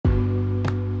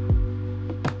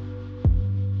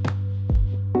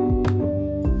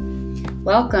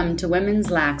Welcome to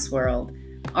Women's Lax World.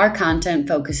 Our content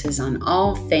focuses on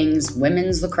all things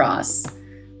women's lacrosse.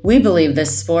 We believe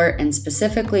this sport, and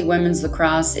specifically women's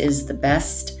lacrosse, is the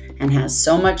best and has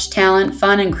so much talent,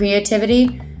 fun, and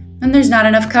creativity, and there's not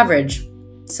enough coverage.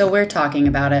 So we're talking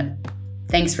about it.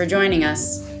 Thanks for joining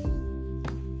us.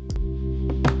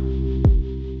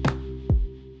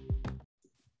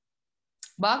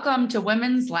 Welcome to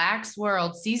Women's Lax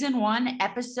World, Season 1,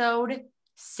 Episode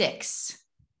 6.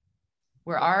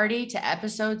 We're already to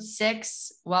Episode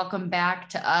 6. Welcome back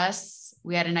to us.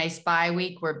 We had a nice bye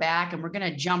week. We're back, and we're going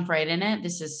to jump right in it.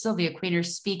 This is Sylvia Queener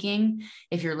speaking,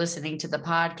 if you're listening to the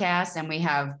podcast, and we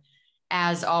have,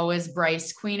 as always,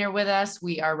 Bryce Queener with us.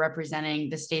 We are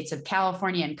representing the states of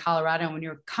California and Colorado, and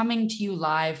we're coming to you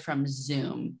live from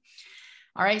Zoom.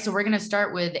 All right, so we're going to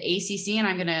start with the ACC, and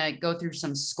I'm going to go through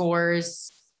some scores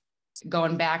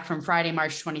going back from Friday,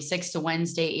 March 26th to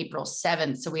Wednesday, April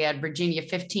 7th. So we had Virginia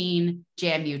 15,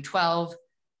 JMU 12,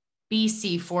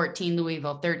 BC 14,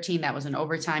 Louisville 13. That was an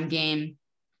overtime game.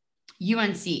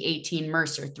 UNC 18,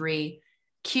 Mercer 3,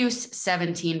 Cuse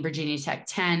 17, Virginia Tech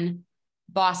 10,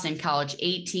 Boston College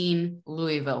 18,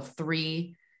 Louisville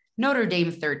 3, Notre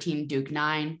Dame 13, Duke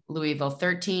 9, Louisville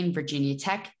 13, Virginia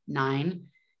Tech 9,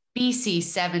 BC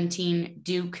 17,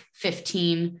 Duke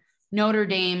 15, Notre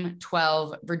Dame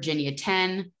 12, Virginia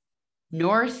 10,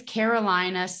 North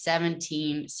Carolina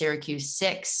 17, Syracuse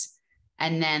 6,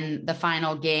 and then the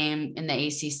final game in the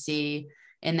ACC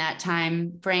in that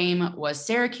time frame was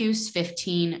Syracuse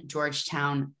 15,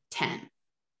 Georgetown 10.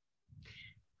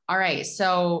 All right,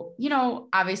 so,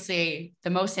 obviously the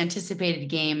most anticipated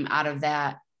game out of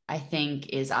that, I think,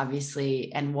 is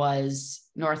obviously and was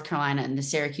North Carolina and the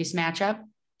Syracuse matchup.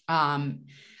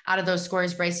 Out of those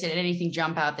scores, Bryce, did anything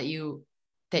jump out that you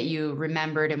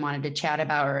remembered and wanted to chat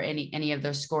about, or any of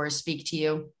those scores speak to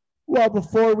you? Well,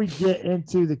 before we get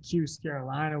into the Cuse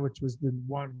Carolina, which was the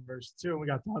 1-2, we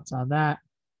got thoughts on that.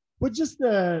 But just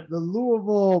the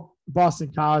Louisville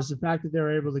Boston College, the fact that they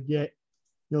were able to get,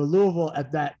 Louisville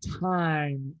at that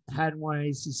time hadn't won an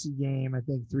ACC game, I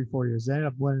think 3-4 years. They ended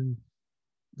up winning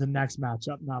the next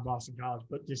matchup, not Boston College,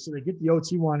 but just so they get the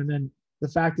OT one, and then the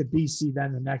fact that BC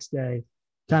then the next day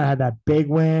kind of had that big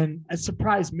win. It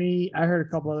surprised me. I heard a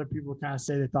couple other people kind of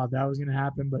say they thought that was going to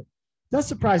happen, but that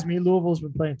surprised me. Louisville's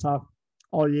been playing tough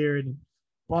all year, and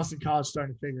Boston College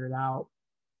starting to figure it out.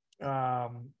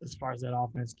 As far as that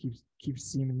offense keeps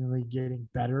seemingly getting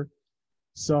better.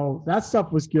 So that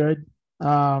stuff was good.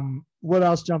 What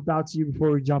else jumped out to you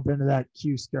before we jump into that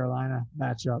Cuse Carolina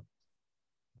matchup?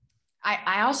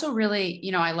 I also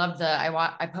really, I love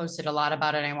I posted a lot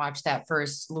about it. I watched that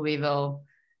first Louisville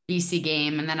BC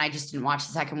game, and then I just didn't watch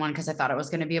the second one because I thought it was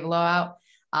going to be a blowout.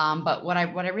 But what I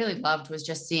really loved was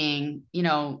just seeing,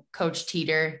 Coach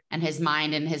Teeter and his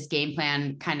mind and his game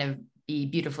plan kind of be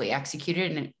beautifully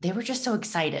executed. And they were just so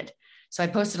excited. So I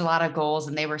posted a lot of goals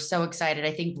and they were so excited.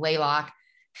 I think Blaylock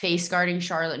face guarding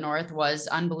Charlotte North was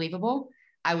unbelievable.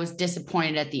 I was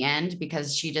disappointed at the end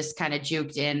because she just kind of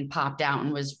juked in, popped out,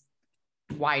 and was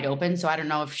wide open. So I don't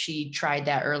know if she tried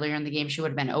that earlier in the game, she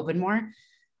would have been open more.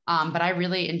 But I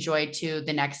really enjoyed too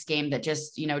the next game that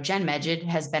just, Jen Medjid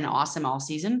has been awesome all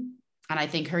season. And I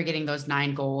think her getting those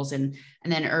 9 goals and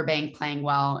then Urbank playing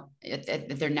well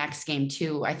at their next game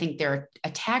too. I think their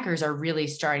attackers are really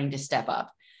starting to step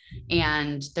up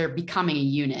and they're becoming a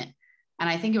unit. And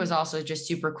I think it was also just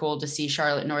super cool to see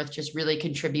Charlotte North just really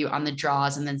contribute on the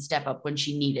draws and then step up when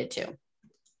she needed to.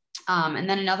 And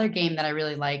then another game that I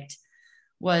really liked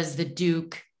was the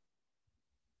Duke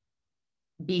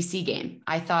BC game.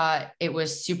 I thought it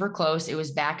was super close. It was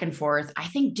back and forth. I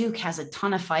think Duke has a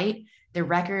ton of fight. Their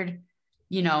record,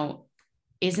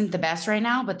 isn't the best right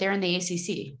now, but they're in the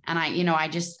ACC. And I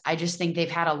just think they've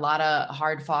had a lot of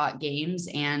hard fought games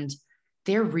and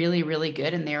they're really, really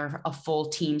good. And they're a full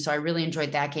team. So I really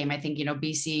enjoyed that game. I think,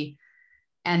 BC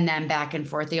and then back and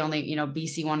forth, they only,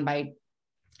 BC won by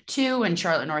 2 and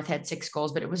Charlotte North had 6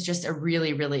 goals, but it was just a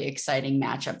really, really exciting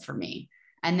matchup for me.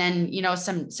 And then,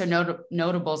 some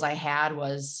notables I had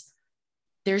was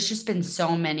there's just been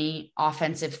so many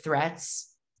offensive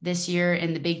threats this year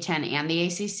in the Big Ten and the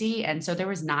ACC. And so there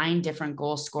was 9 different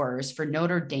goal scorers for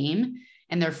Notre Dame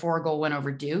and their 4-goal win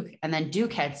over Duke. And then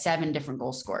Duke had 7 different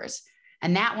goal scorers.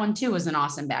 And that one too was an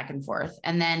awesome back and forth.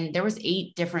 And then there was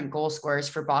 8 different goal scorers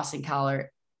for Boston College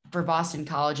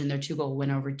and their 2-goal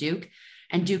win over Duke.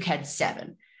 And Duke had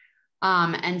 7.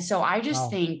 And so I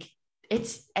just think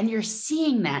and you're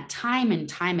seeing that time and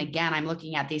time again. I'm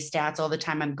looking at these stats all the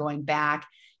time. I'm going back.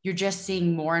 You're just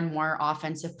seeing more and more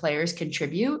offensive players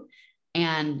contribute.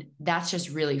 And that's just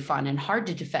really fun and hard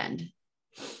to defend.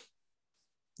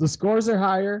 The scores are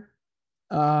higher.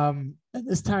 At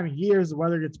this time of year, as the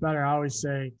weather gets better, I always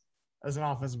say, as an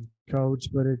offensive coach,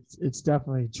 but it's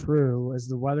definitely true. As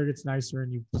the weather gets nicer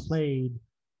and you played,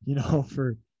 for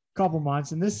a couple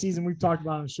months, and this season we've talked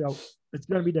about on the show, it's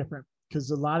going to be different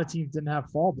because a lot of teams didn't have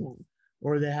fall ball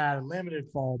or they had limited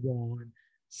fall ball, and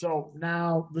so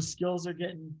now the skills are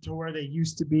getting to where they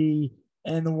used to be,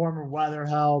 and the warmer weather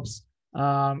helps.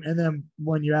 And then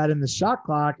when you add in the shot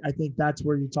clock, I think that's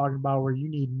where you're talking about where you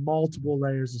need multiple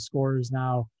layers of scorers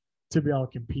now to be able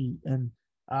to compete. And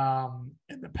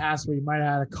in the past, where you might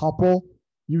have had a couple,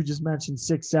 you just mentioned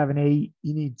 6, 7, 8.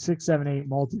 You need 6, 7, 8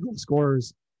 multi-goal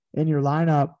scorers in your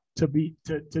lineup to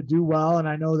do well. And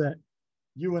I know that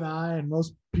you and I and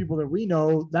most people that we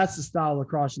know, that's the style of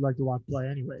lacrosse you like to watch play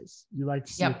anyways. You like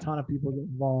to see a ton of people get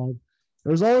involved.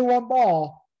 There's only one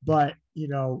ball, but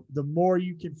the more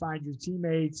you can find your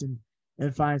teammates and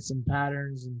find some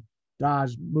patterns and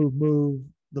dodge, move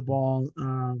the ball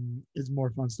is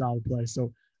more fun style to play.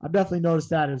 So I've definitely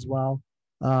noticed that as well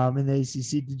in the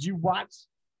ACC. Did you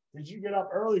get up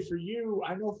early for you?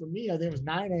 I know for me, I think it was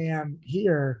 9 a.m.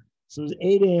 here. So it was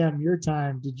 8 a.m. your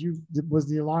time.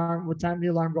 What time did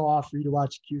the alarm go off for you to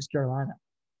watch Cuse Carolina?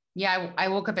 Yeah, I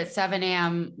woke up at 7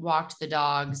 a.m., walked the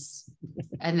dogs,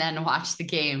 and then watched the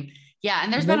game. Yeah,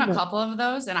 and there's been a couple of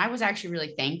those, and I was actually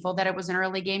really thankful that it was an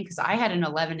early game because I had an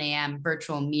 11 a.m.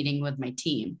 virtual meeting with my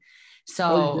team.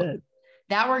 So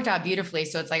that worked out beautifully.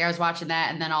 So it's like I was watching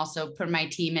that and then also putting my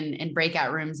team in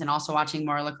breakout rooms and also watching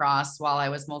more lacrosse while I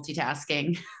was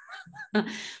multitasking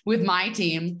with my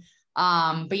team.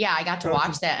 But yeah, I got to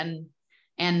watch that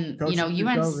and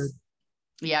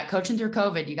UNC, coaching through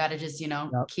COVID, you got to just,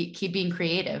 keep being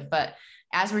creative. But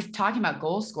as we're talking about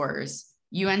goal scorers,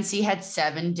 UNC had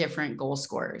 7 different goal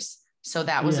scorers. So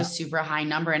that was a super high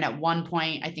number. And at one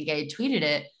point, I think I tweeted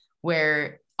it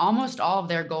where almost all of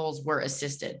their goals were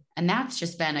assisted. And that's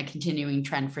just been a continuing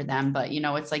trend for them. But,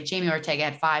 it's like Jamie Ortega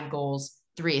had 5 goals,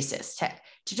 3 assists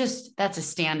that's a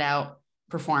standout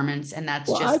performance. And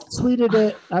that's I tweeted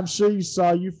it. I'm sure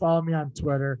you follow me on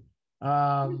Twitter.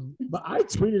 But I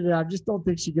tweeted it. I just don't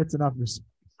think she gets enough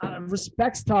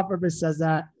respect's tough. Everybody says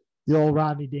that. The old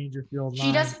Rodney Dangerfield line.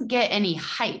 She doesn't get any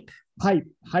hype. Hype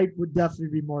would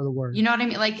definitely be more the word. You know what I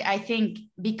mean? Like, I think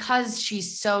because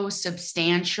she's so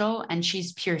substantial and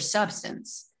she's pure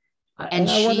substance. And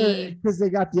I wonder, because they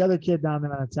got the other kid down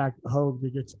there on attack, Hogue,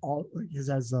 that gets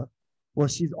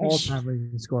she's all-time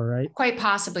leading scorer, right? Quite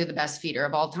possibly the best feeder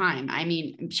of all time. I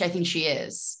mean, I think she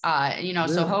is. Really?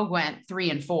 So Hogue went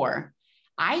 3 and 4.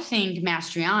 I think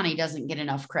Mastriani doesn't get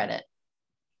enough credit.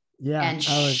 Yeah. And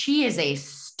she is a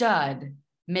stud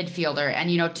midfielder.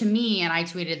 And, to me, and I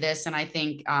tweeted this, and I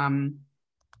think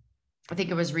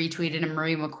it was retweeted, and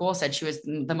Marie McCool said she was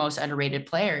the most underrated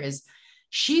player.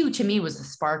 She, to me, was the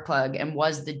spark plug and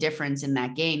was the difference in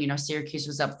that game. Syracuse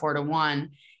was up 4-1,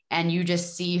 and you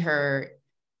just see her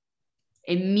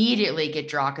immediately get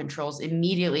draw controls,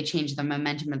 immediately change the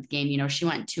momentum of the game. She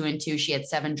went 2 and 2. She had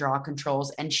 7 draw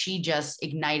controls, and she just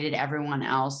ignited everyone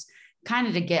else kind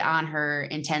of to get on her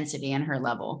intensity and her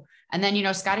level. And then,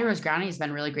 Scotty Rose-Growney has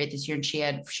been really great this year, and she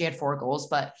had 4 goals,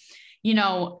 but,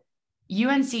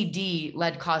 UNCD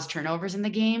led caused turnovers in the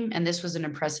game. And this was an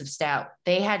impressive stat.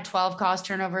 They had 12 caused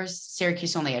turnovers.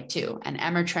 Syracuse only had 2, and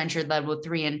Emma Trenchard led with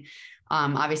 3. And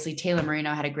obviously Taylor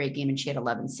Marino had a great game, and she had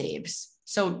 11 saves.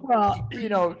 So, well,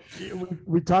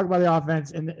 we talk about the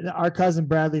offense, and our cousin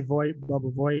Bradley Voigt,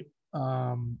 Bubba Voigt,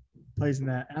 plays in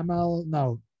the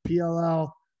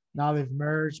PLL. Now they've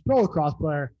merged. Pro lacrosse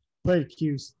player, played at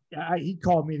Cuse. He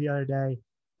called me the other day,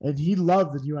 and he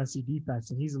loved the UNC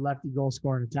defense, and he's a lefty goal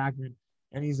scorer and attackman.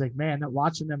 And he's like, man,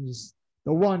 watching them just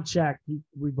the one check,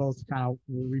 we both kind of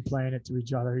were replaying it to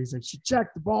each other. He's like, she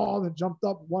checked the ball and jumped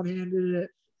up, one-handed it,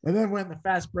 and then went in the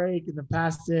fast break and then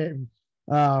passed it. And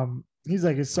he's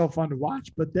like, it's so fun to watch.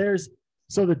 But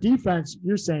so the defense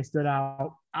you're saying stood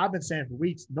out. I've been saying for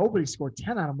weeks, nobody scored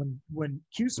 10 on them. When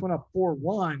Cuse went up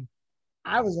 4-1,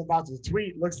 I was about to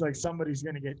tweet, looks like somebody's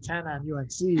going to get 10 on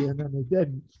UNC, and then they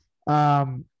didn't.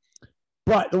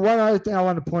 But the one other thing I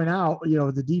want to point out,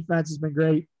 the defense has been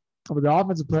great. With the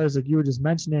offensive players, like you were just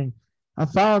mentioning, I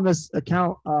found this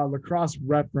account, Lacrosse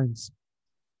Reference,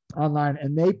 online,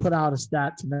 and they put out a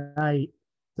stat tonight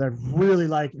that I really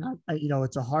like. And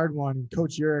it's a hard one. And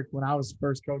Coach Urick, when I was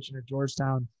first coaching at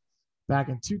Georgetown back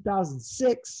in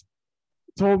 2006,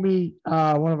 told me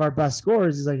one of our best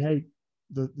scorers is like, hey,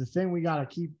 the thing we got to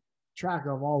keep track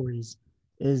of always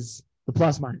is the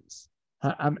plus minus.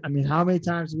 I mean, how many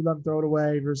times do we let them throw it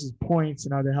away versus points,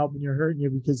 and are they helping you or hurting you?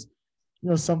 Because,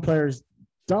 some players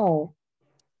don't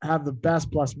have the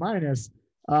best plus minus.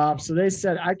 So they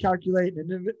said I calculate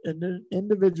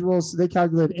individuals. They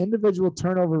calculate individual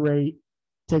turnover rate,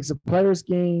 takes a player's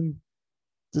game,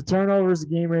 the turnovers, the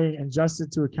game rate, and adjust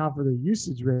it to account for the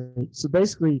usage rate. So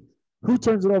basically, who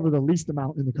turns it over the least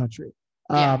amount in the country,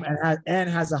 and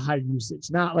has a high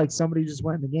usage, not like somebody who just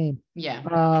went in the game. Yeah.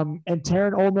 And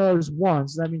Taryn Oldmiller is one,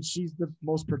 so that means she's the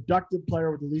most productive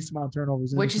player with the least amount of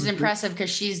turnovers. Which is impressive because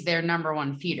she's their number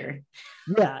one feeder.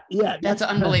 Yeah, that's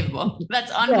unbelievable.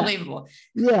 That's unbelievable.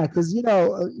 Yeah, because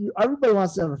everybody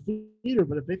wants to have a feeder,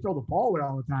 but if they throw the ball away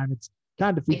all the time, it's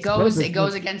kind of it goes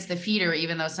against the feeder,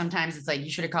 even though sometimes it's like you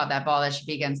should have caught that ball. That should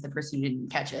be against the person who didn't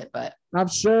catch it. But I'm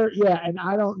sure, and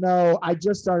I don't know. I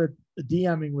just started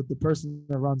DMing with the person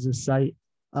that runs this site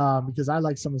because I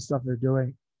like some of the stuff they're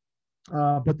doing.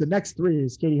 But the next three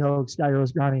is Katie Hogue, Sky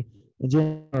Rosgrani, and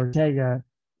Jamie Ortega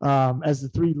as the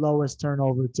three lowest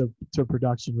turnover to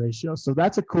production ratio. So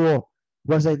that's a cool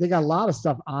website. They got a lot of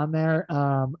stuff on there.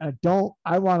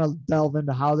 I want to delve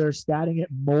into how they're statting it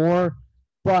more.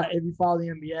 But if you follow the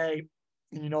NBA,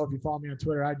 and if you follow me on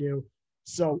Twitter, I do.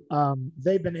 So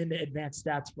they've been into advanced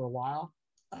stats for a while.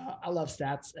 I love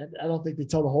stats, and I don't think they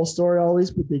tell the whole story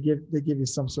always, but they give you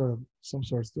some sort of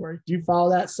story. Do you follow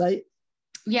that site?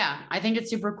 Yeah, I think it's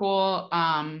super cool.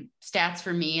 Stats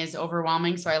for me is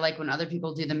overwhelming. So I like when other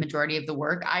people do the majority of the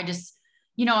work. I just,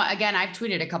 again, I've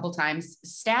tweeted a couple times,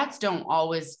 stats don't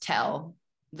always tell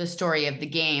the story of the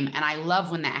game. And I love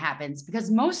when that happens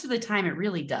because most of the time it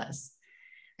really does.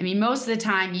 I mean, most of the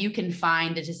time you can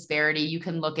find a disparity. You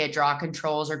can look at draw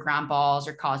controls or ground balls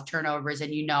or cause turnovers.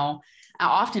 And,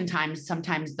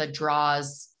 sometimes the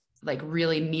draws like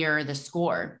really mirror the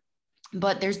score.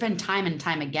 But there's been time and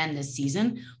time again this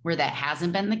season where that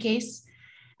hasn't been the case.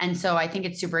 And so I think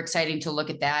it's super exciting to look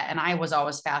at that. And I was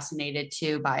always fascinated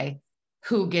too by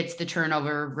who gets the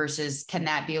turnover versus can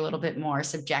that be a little bit more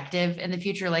subjective in the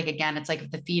future? Like, again, it's like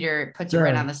if the feeder puts it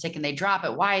right on the stick and they drop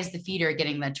it, why is the feeder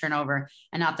getting the turnover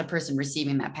and not the person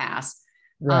receiving that pass?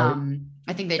 Right.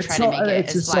 I think they try to make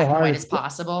it as black and white as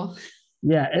possible.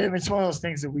 Yeah. It's one of those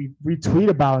things that we tweet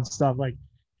about and stuff like,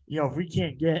 if we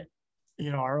can't get,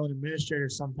 our own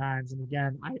administrators sometimes. And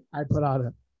again, I put out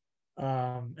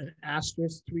an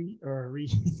asterisk tweet or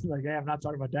like, hey, I'm not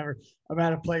talking about Denver. I'm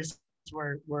at a place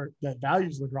where that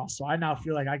values lacrosse. So I now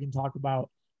feel like I can talk about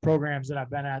programs that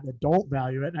I've been at that don't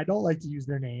value it. And I don't like to use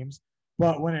their names,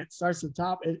 but when it starts at the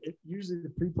top, it usually the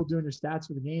people doing their stats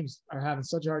for the games are having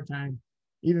such a hard time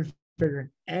even figuring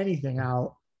anything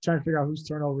out, trying to figure out whose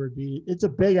turnover would be. It's a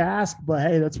big ask, but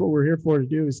hey, that's what we're here for to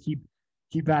do is keep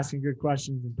asking good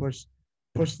questions and push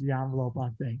the envelope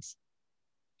on things.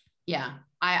 Yeah,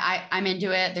 I'm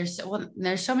into it.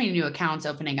 There's so many new accounts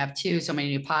opening up too. So many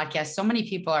new podcasts. So many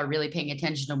people are really paying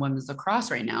attention to women's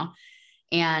lacrosse right now.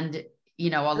 And, a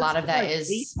lot of that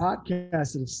is 8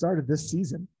 podcasts that have started this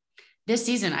season.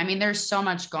 I mean, there's so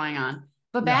much going on,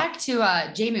 but back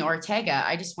to Jamie Ortega.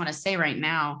 I just want to say right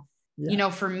now,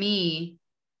 for me,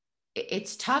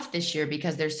 it's tough this year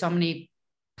because there's so many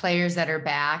players that are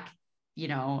back,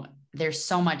 there's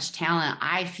so much talent.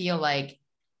 I feel like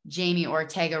Jamie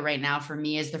Ortega right now for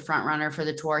me is the front runner for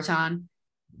the Tewaaraton.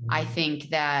 I think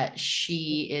that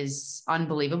she is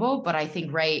unbelievable, but I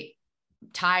think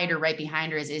tied or right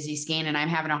behind her is Izzy Skane. And I'm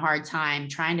having a hard time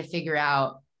trying to figure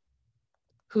out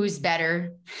who's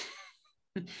better.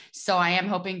 So I am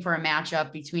hoping for a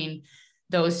matchup between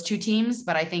those two teams,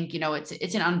 but I think,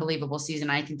 it's an unbelievable season.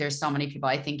 I think there's so many people.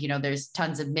 I think, there's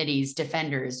tons of middies,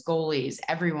 defenders, goalies,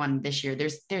 everyone this year.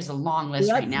 There's a long list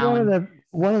right now.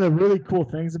 One of the really cool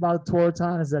things about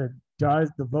Tewaaraton is that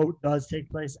the vote does take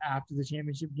place after the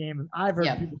championship game. And I've heard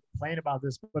people complain about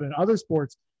this, but in other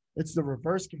sports, it's the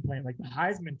reverse complaint. Like the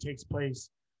Heisman takes place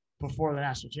before the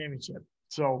national championship.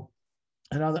 So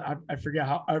I forget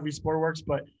how every sport works,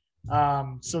 but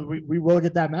so we will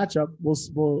get that matchup.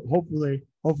 We'll hopefully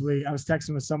I was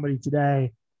texting with somebody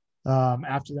today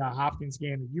after that Hopkins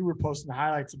game that you were posting the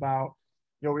highlights about.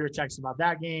 We were texting about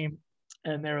that game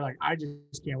and they were like, I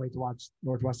just can't wait to watch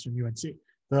Northwestern UNC.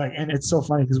 They're like, and it's so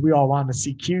funny because we all wanted to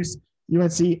see Cuse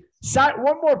UNC.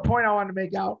 One more point I wanted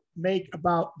to make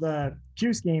about the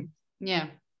Cuse game. Yeah.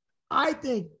 I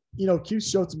think, Cuse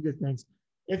showed some good things.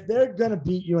 If they're going to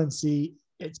beat UNC,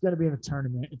 it's going to be in a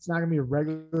tournament. It's not going to be a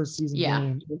regular season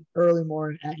game early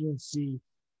morning at UNC.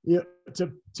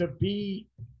 To be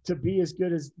as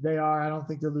good as they are, I don't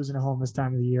think they're losing at home this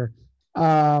time of the year.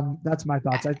 That's my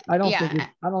thoughts. I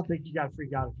don't think you got to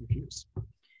freak out if you Cuse.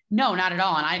 No, not at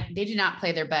all. And they did not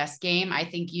play their best game. I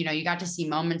think, you got to see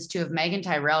moments too of Megan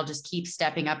Tyrell just keep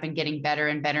stepping up and getting better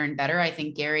and better and better. I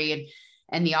think Gary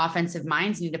and the offensive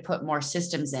minds need to put more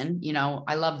systems in. You know,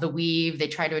 I love the weave. They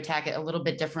try to attack it a little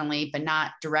bit differently, but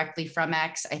not directly from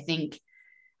X. I think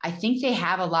they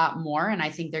have a lot more, and I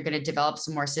think they're going to develop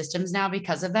some more systems now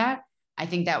because of that. I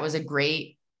think that was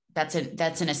that's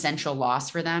an essential loss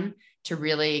for them to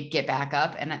really get back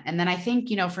up. And then I think,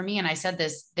 you know, for me, and I said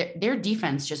this, their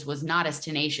defense just was not as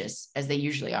tenacious as they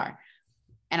usually are.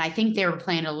 And I think they were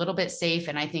playing a little bit safe.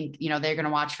 And I think, you know, they're going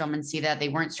to watch film and see that they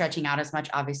weren't stretching out as much.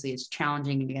 Obviously it's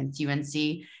challenging against UNC.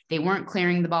 They weren't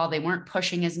clearing the ball. They weren't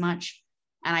pushing as much.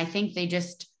 And I think they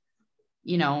just,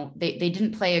 you know, they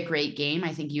didn't play a great game.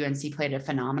 I think UNC played a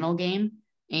phenomenal game.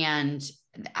 And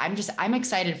I'm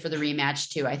excited for the rematch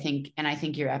too. I think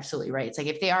you're absolutely right. It's like,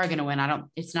 if they are going to win,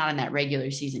 it's not in that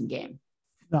regular season game.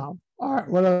 No. All right.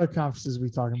 What other conferences are we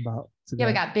talking about today? Yeah,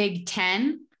 we got Big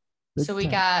Ten. We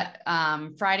got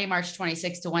Friday, March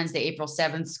 26th to Wednesday, April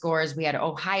 7th scores. We had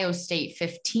Ohio State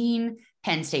 15,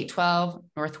 Penn State 12,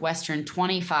 Northwestern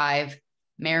 25,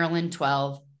 Maryland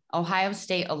 12, Ohio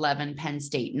State 11, Penn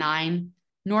State 9,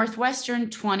 Northwestern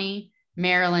 20,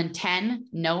 Maryland 10.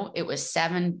 No, it was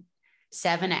 7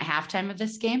 at halftime of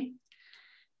this game.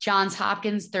 Johns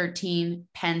Hopkins 13,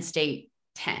 Penn State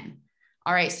 10.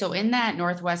 All right. So in that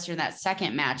Northwestern, that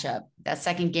second matchup, that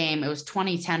second game, it was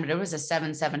 20-10, but it was a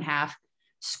 7-7 half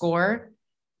score.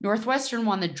 Northwestern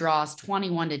won the draws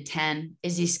 21-10.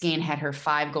 Izzy Skane had her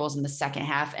 5 goals in the second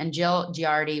half, and Jill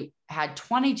Giardi had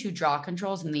 22 draw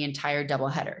controls in the entire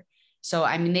doubleheader. So,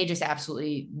 I mean, they just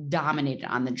absolutely dominated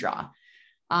on the draw.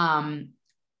 And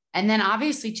then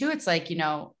obviously too, it's like, you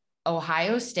know,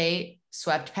 Ohio State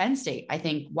swept Penn State. I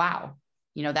think, wow.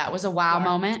 You know, that was a wow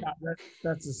moment.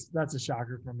 That's a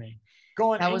shocker for me.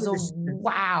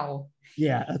 Wow.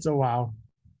 Yeah, that's a wow.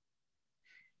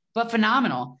 But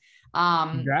phenomenal.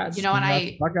 Congrats, you know,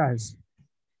 and Buckeyes.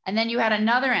 And then you had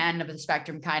another end of the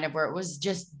spectrum kind of where it was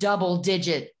just double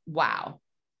digit wow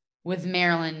with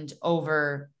Maryland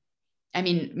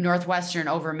Northwestern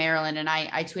over Maryland. And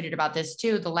I tweeted about this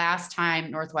too. The last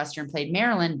time Northwestern played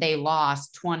Maryland, they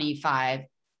lost 25-13.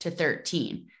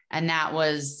 And that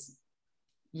was,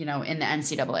 you know, in the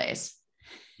NCAAs.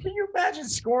 Can you imagine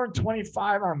scoring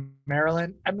 25 on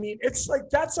Maryland? I mean, it's like,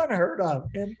 that's unheard of.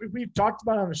 And we've talked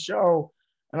about it on the show,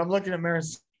 and I'm looking at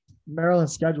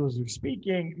Maryland's schedule as we're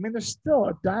speaking. I mean, they're still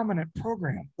a dominant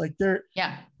program. Like they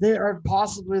are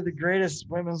possibly the greatest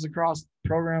women's lacrosse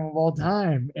program of all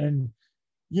time. And,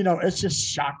 you know, it's just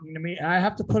shocking to me. And I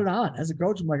have to put it on as a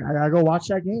coach. I'm like, I gotta go watch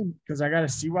that game because I got to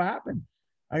see what happened.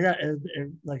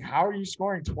 How are you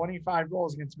scoring 25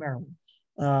 goals against Maryland?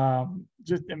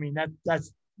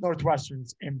 That's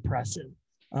Northwestern's impressive.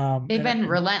 They've been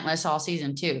relentless all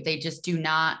season too. They just do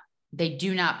not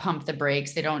pump the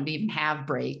brakes. They don't even have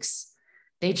brakes.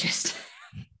 They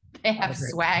have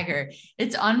swagger.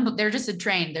 They're just a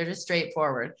train. They're just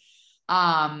straightforward.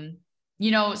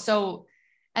 You know, so,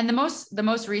 and the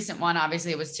most recent one,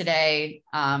 obviously it was today,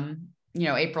 you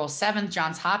know, April 7th,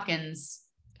 Johns Hopkins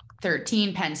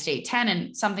 13, Penn State 10.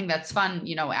 And something that's fun,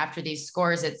 you know, after these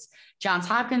scores, it's Johns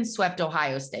Hopkins swept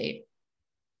Ohio State.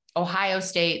 Ohio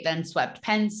State then swept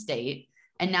Penn State.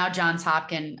 And now Johns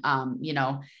Hopkins, you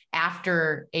know,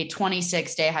 after a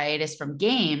 26-day hiatus from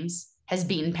games, has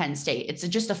beaten Penn State. It's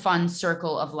just a fun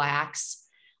circle of lax.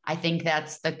 I think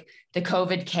that's the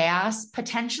COVID chaos.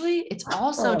 Potentially, it's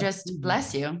also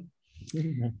bless you.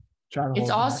 It's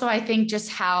also, I think, just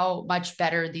how much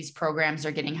better these programs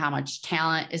are getting, how much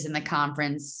talent is in the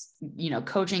conference, you know,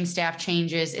 coaching staff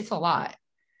changes. It's a lot.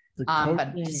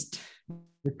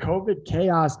 The COVID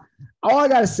chaos. All I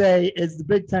got to say is the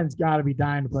Big Ten's got to be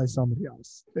dying to play somebody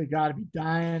else. They got to be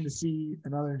dying to see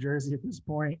another Jersey at this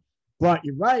point. But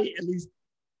you're right. At least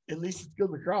it's good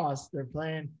lacrosse. They're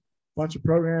playing a bunch of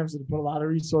programs that put a lot of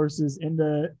resources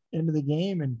into the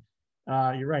game. And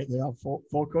you're right. They have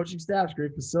full coaching staffs,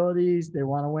 great facilities. They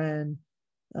want to win.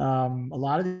 A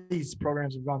lot of these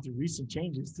programs have gone through recent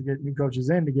changes to get new coaches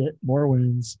in to get more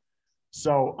wins.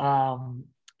 So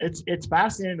it's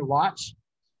fascinating to watch.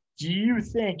 Do you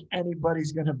think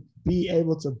anybody's going to be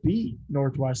able to beat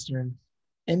Northwestern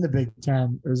in the Big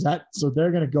Ten? Or is that so they're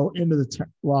going to go into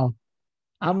well,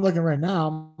 I'm looking right now.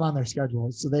 I'm on their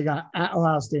schedule. So they got at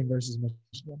Ohio State versus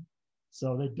Michigan.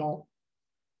 So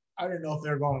I don't know if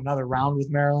they're going another round with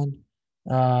Maryland.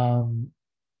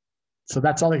 So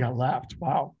that's all they got left.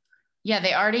 Wow. Yeah,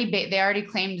 they already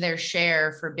claimed their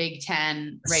share for Big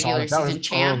Ten regular season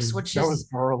champs, which is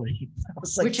early.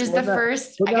 Which is the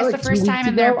first time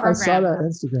in their program. I saw that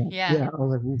Instagram. Yeah. I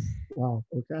was like, oof, wow,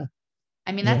 okay.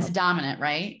 I mean, that's dominant,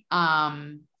 right?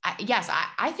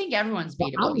 I think everyone's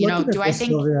beatable. You know, do I think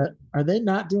Sylvia, are they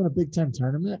not doing a Big Ten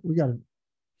tournament? We got to.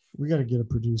 We got to get a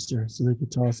producer so they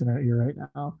could tell us in our ear right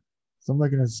now. So I'm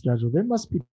looking at the schedule. They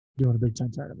must be doing a Big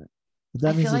Ten tournament. But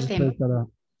that I means feel they like just they, played that up.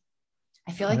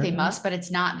 I feel like they must, but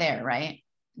it's not there, right?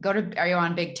 Are you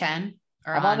on Big Ten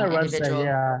or I'm on on their website. individual?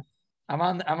 Yeah. I'm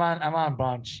on a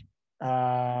bunch.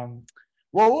 Well,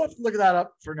 we'll have to look that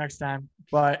up for next time.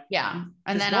 But Yeah.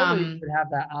 And because then, normally you would have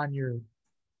that on your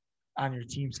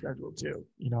team schedule too,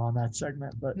 on that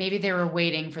segment. But maybe they were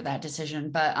waiting for that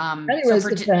decision, but, so anyways,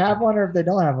 if they have one or if they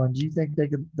don't have one, do you think they're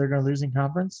going to lose in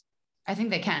conference? I think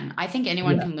they can. I think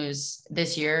anyone can lose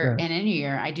this year and any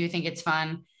year. I do think it's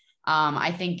fun.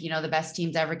 I think, the best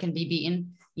teams ever can be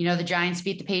beaten. The Giants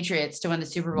beat the Patriots to win the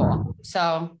Super Bowl.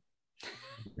 So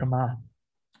come on.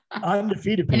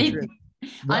 Undefeated Patriots.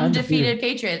 Undefeated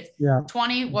Patriots. Yeah.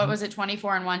 20, what was it?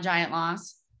 24 and one giant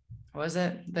loss. What was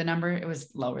it? The number? It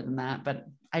was lower than that, but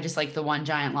I just like the one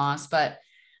giant loss. But,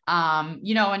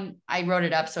 and I wrote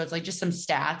it up. So it's like just some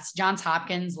stats. Johns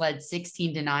Hopkins led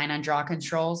 16-9 on draw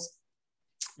controls.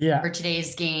 Yeah. For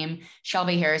today's game,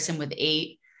 Shelby Harrison with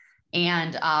 8.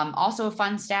 And also a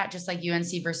fun stat, just like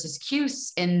UNC versus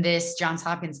Cuse in this Johns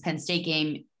Hopkins Penn State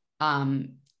game,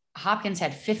 Hopkins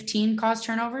had 15 caused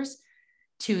turnovers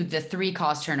to the 3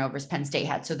 caused turnovers Penn State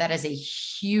had. So that is a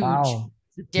huge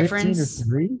difference.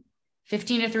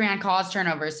 15-3 on caused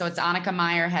turnovers. So it's Annika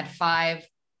Meyer had 5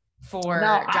 for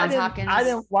Johns Hopkins. I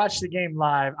didn't watch the game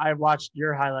live. I watched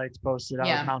your highlights posted. I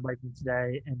was mountain biking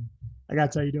today, and I got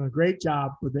to tell you, you're doing a great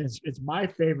job with this. It's my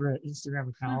favorite Instagram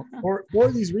account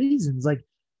for these reasons. Like,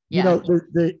 you got to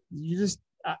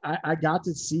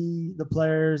see the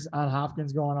players on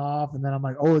Hopkins going off, and then I'm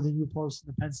like, oh, then you posted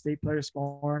the Penn State players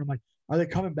scoring. I'm like, are they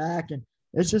coming back? And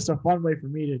it's just a fun way for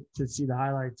me to see the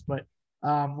highlights. But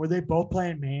were they both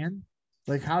playing man?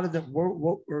 Like, how did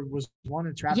what was one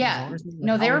in traffic? Yeah,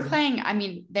 no, they were playing. I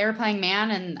mean, they were playing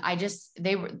man, and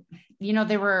they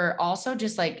were also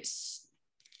just like.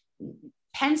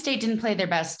 Penn State didn't play their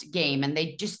best game and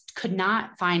they just could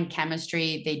not find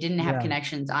chemistry. They didn't have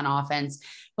connections on offense,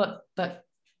 but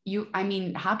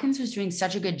Hopkins was doing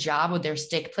such a good job with their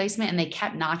stick placement and they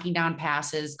kept knocking down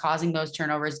passes, causing those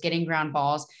turnovers, getting ground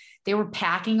balls. They were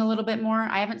packing a little bit more.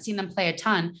 I haven't seen them play a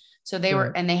ton. So they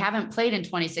were, and they haven't played in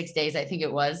 26 days, I think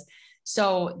it was.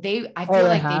 So I feel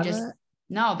like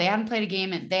they hadn't played a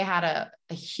game and they had a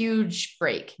huge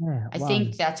break. Yeah, I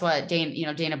think that's what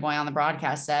Dana Boy on the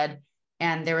broadcast said.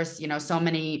 And there was, so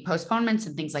many postponements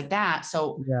and things like that.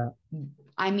 So,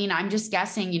 I'm just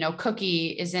guessing, Cookie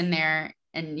is in there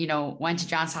and, went to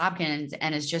Johns Hopkins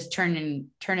and is just turning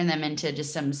them into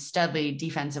just some studly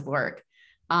defensive work.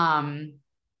 I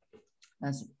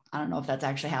don't know if that's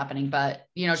actually happening, but,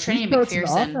 Trinity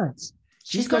McPherson.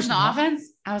 She's coaching the offense.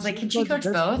 I was like, can she coach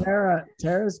both?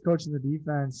 Tara's coaching the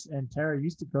defense, and Tara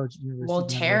used to coach at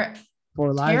University.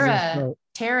 Well,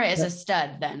 Tara is a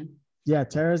stud then. Yeah,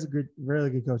 Tara's a really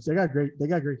good coach. They got great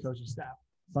coaching staff,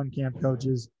 fun camp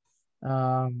coaches.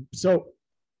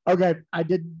 Okay, I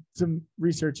did some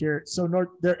research here. So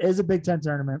there is a Big Ten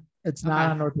tournament. It's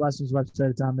not on Northwestern's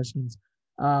website. It's on Michigan's.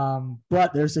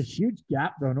 But there's a huge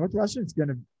gap though.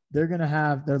 They're gonna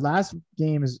have their last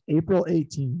game is April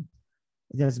 18th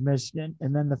against Michigan,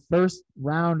 and then the first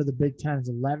round of the Big Ten is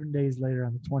 11 days later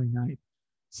on the 29th.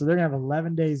 So they're going to have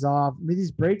 11 days off. I mean, these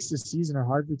breaks this season are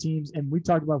hard for teams. And we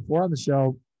talked about before on the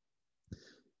show.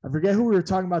 I forget who we were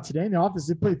talking about today in the office.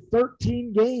 They played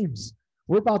 13 games.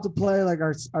 We're about to play like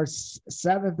our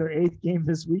 7th or 8th game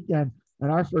this weekend and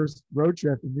our first road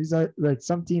trip. And these are like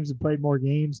some teams have played more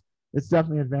games. It's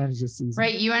definitely an advantage this season.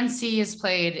 Right. UNC has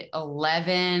played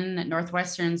 11.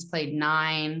 Northwestern's played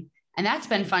 9. And that's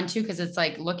been fun too, because it's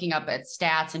like looking up at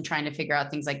stats and trying to figure out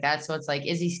things like that. So it's like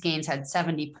Izzy Scanes had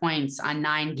 70 points on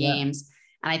 9 games.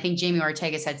 And I think Jamie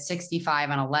Ortegas had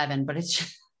 65 on 11, but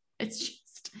it's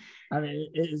just, I mean,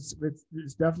 it's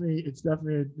definitely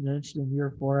an interesting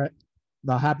year for it.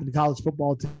 That happened to college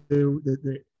football too.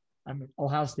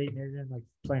 Ohio State and like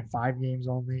playing 5 games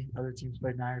only. Other teams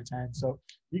played 9 or 10. So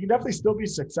you can definitely still be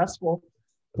successful,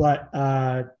 but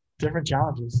different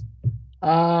challenges.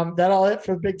 That all it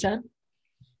for the Big Ten?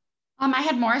 I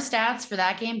had more stats for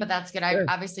that game, but that's good. Sure.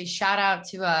 I obviously shout out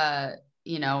to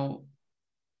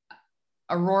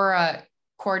Aurora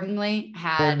Cordingley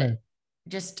had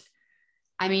just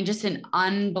an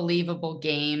unbelievable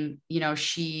game.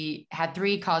 She had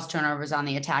 3 caused turnovers on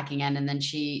the attacking end, and then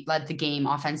she led the game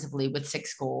offensively with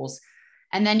 6 goals.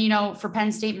 And then, for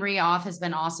Penn State, Maria Oth has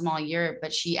been awesome all year,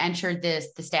 but she entered the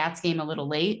stats game a little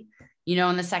late,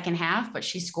 in the second half, but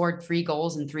she scored 3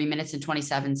 goals in 3 minutes and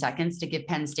 27 seconds to give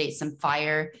Penn State some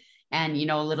fire and,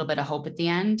 a little bit of hope at the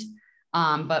end.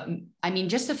 But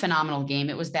just a phenomenal game.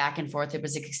 It was back and forth. It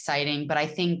was exciting, but I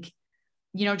think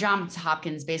Johns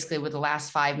Hopkins basically with the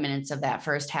last 5 minutes of that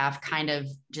first half kind of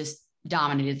just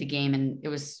dominated the game. And it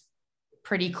was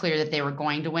pretty clear that they were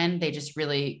going to win. They just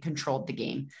really controlled the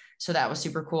game. So that was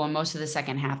super cool. And most of the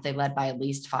second half, they led by at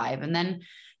least 5. And then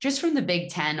just from the Big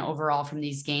Ten overall from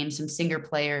these games, some single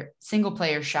player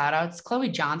shout outs. Chloe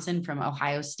Johnson from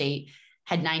Ohio State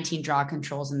had 19 draw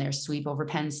controls in their sweep over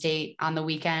Penn State on the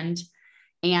weekend.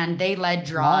 And they led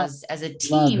draws as a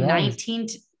team, 19,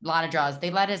 a lot of draws.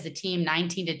 They led as a team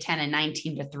 19-10 and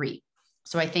 19-3.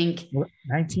 So I think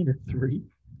 19-3.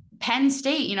 Penn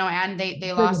State, and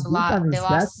they lost a lot. They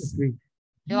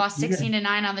lost 16-9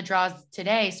 on the draws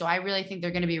today. So I really think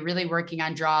they're going to be really working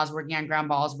on draws, working on ground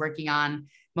balls, working on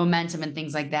momentum and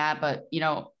things like that. But,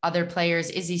 other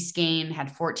players, Izzy Skane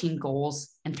had 14 goals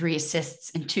and 3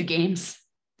 assists in 2 games.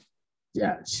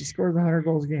 Yeah, she scored 100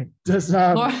 goals a game.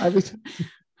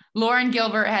 Lauren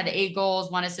Gilbert had 8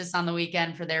 goals, 1 assist on the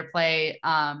weekend for their play.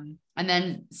 And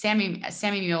then Sammy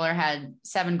Mueller had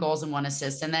 7 goals and 1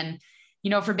 assist. And then,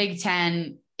 for Big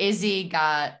Ten, Izzy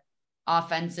got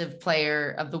offensive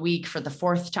player of the week for the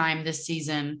 4th time this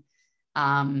season,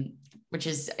 which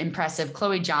is impressive.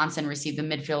 Chloe Johnson received the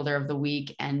midfielder of the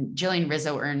week, and Jillian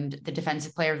Rizzo earned the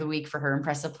defensive player of the week for her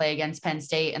impressive play against Penn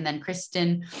State. And then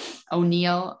Kristen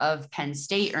O'Neill of Penn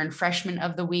State earned freshman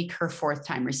of the week, her 4th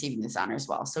time receiving this honor as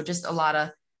well. So just a lot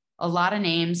of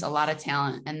names, a lot of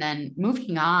talent. And then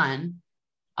moving on,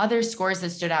 other scores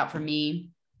that stood out for me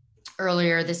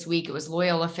earlier this week, it was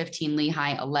Loyola 15,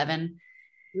 Lehigh 11.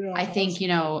 Yeah, I think,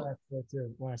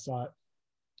 when I saw it.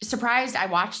 Surprised. I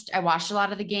watched a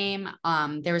lot of the game.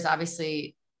 There was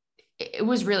obviously, it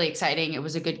was really exciting. It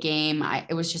was a good game.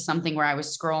 It was just something where I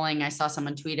was scrolling. I saw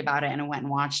someone tweet about it and I went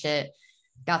and watched it,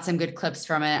 got some good clips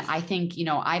from it. I think,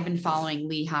 I've been following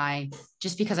Lehigh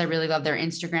just because I really love their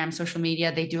Instagram, social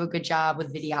media. They do a good job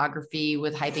with videography,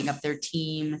 with hyping up their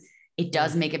team. It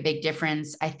does make a big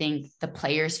difference. I think the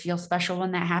players feel special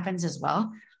when that happens as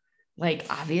well. Like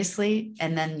obviously,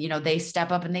 and then, they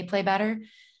step up and they play better.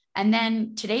 And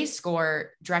then today's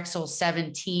score, Drexel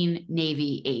 17,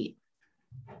 Navy 8.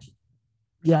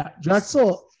 Yeah.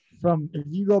 Drexel if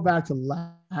you go back to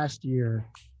last year,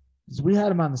 because we had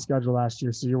them on the schedule last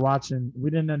year. So you're watching, we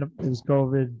didn't end up, it was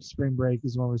COVID, spring break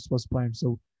is when we were supposed to play them.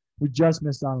 So we just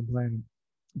missed out on playing them.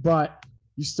 But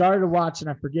you started watching,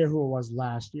 I forget who it was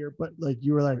last year, but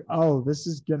you were like, oh, this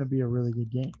is going to be a really good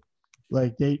game.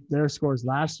 Their scores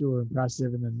last year were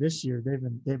impressive, and then this year they've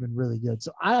been really good.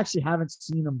 So I actually haven't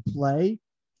seen them play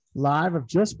live. I've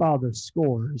just followed their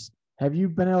scores. Have you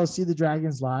been able to see the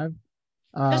Dragons live?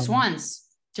 Just once.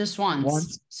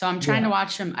 So I'm trying to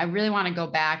watch them. I really want to go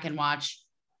back and watch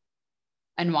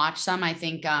some. I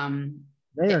think they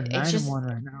are 9-1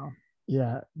 right now.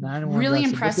 Yeah, 9-1. Really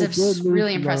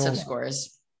impressive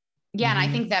scores. Yeah, and I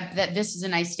think that this is a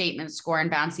nice statement score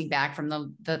and bouncing back from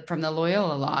the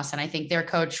Loyola loss. And I think their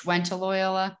coach went to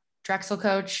Loyola, Drexel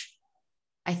coach.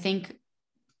 I feel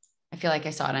like I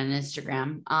saw it on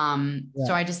Instagram.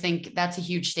 So I just think that's a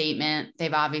huge statement.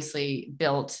 They've obviously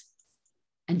built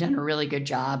and done a really good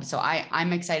job. So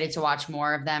I'm excited to watch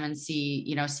more of them and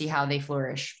see how they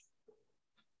flourish.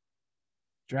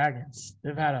 Dragons.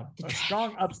 They've had a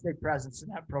strong upstate presence in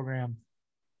that program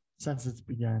since it's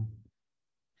begun.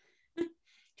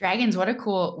 Dragons, what a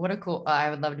cool, I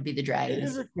would love to be the Dragons.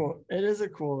 It is a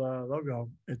cool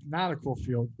logo. It's not a cool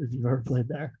field if you've ever played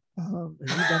there. Have you been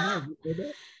there? Have you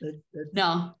played there?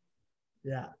 No.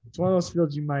 Yeah. It's one of those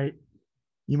fields you might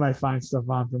find stuff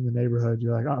on from the neighborhood.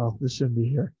 You're like, oh, this shouldn't be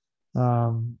here.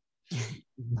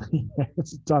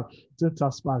 It's a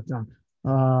tough spot down.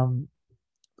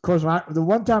 Of course, the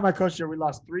one time I coached there, we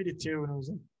lost 3-2, and it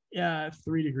was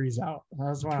 3 degrees out.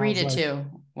 That's why 3-2.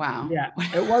 Wow. Yeah,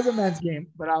 it was a men's game,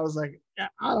 but I was like,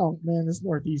 this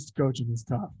Northeast coaching is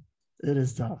tough. It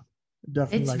is tough.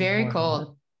 Definitely. It's very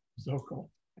cold. So cold.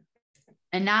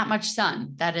 And not much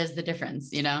sun. That is the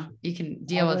difference. You can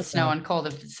deal with snow and cold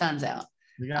if the sun's out.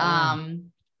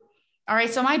 All right.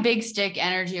 So my big stick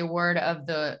energy award of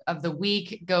the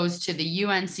week goes to the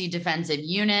UNC defensive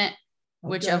unit,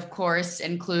 which of course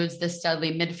includes the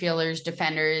Studley midfielders,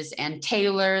 defenders, and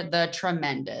Taylor the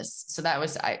Tremendous. So that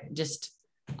was just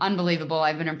unbelievable.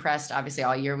 I've been impressed, obviously,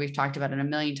 all year. We've talked about it a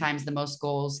million times. The most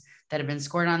goals that have been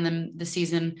scored on them this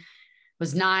season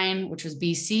was 9, which was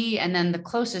BC. And then the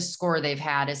closest score they've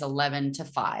had is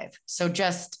 11-5. So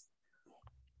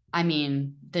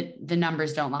the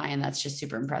numbers don't lie, and that's just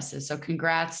super impressive. So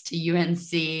congrats to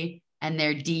UNC and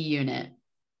their D unit.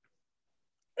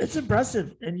 It's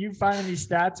impressive. And you find these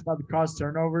stats about the cause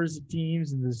turnovers of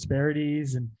teams and the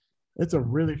disparities. And it's a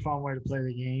really fun way to play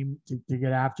the game, to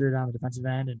get after it on the defensive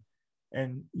end.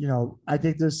 And I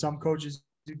think there's some coaches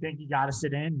who think you got to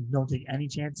sit in, don't take any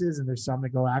chances, and there's some that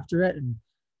go after it. And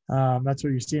that's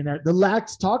what you're seeing there. The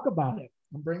Lax, talk about it.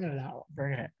 I'm bringing it out.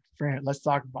 Bring it. Let's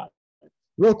talk about it.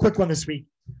 Real quick one this week.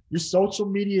 Your social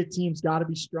media team's got to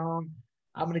be strong.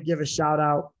 I'm going to give a shout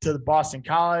out to the Boston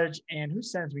College, and who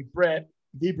sends me? Britt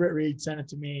Reed sent it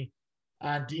to me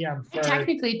on DM. I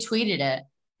technically tweeted it,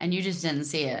 and you just didn't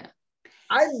see it.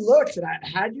 I looked, and I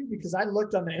had you because I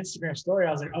looked on the Instagram story.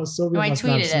 I was like, oh, Sylvia must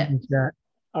not have seen it.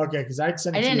 Okay, because I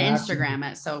didn't Instagram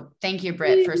it. So thank you,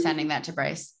 Britt, for sending that to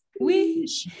Bryce.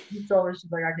 She told her, she's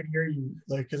like, I can hear you,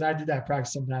 like, because I do that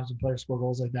practice sometimes when players score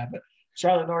goals like that. But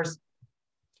Charlotte Norris,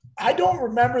 I don't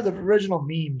remember the original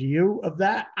meme. Do you of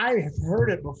that? I have heard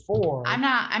it before. I'm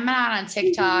not on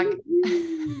TikTok.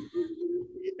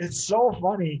 It's so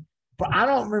funny, but I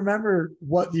don't remember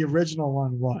what the original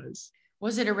one was.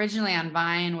 Was it originally on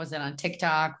Vine? Was it on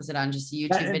TikTok? Was it on just a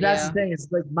YouTube video? That's the thing. It's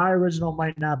like my original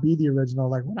might not be the original.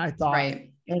 Like when I thought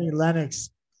Annie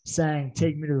Lennox sang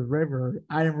 "Take Me to the River,"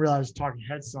 I didn't realize it was a Talking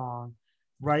Heads song.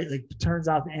 Right? Like it turns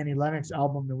out the Annie Lennox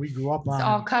album that we grew up on. It's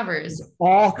all covers. It's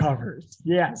all covers.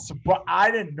 Yes. But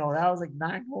I didn't know that. I was like,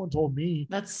 no one told me.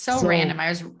 That's so random. I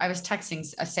was texting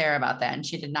Sarah about that and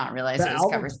she did not realize it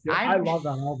was covers. I love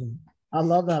that album. I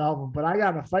love that album. But I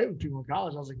got in a fight with people in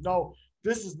college. I was like, no,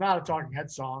 this is not a Talking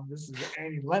Head song. This is an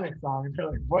Annie Lennox song. And they're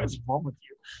like, what is wrong with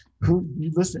you? Who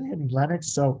you listen to Annie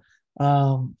Lennox? So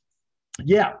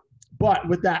yeah. But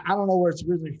with that, I don't know where it's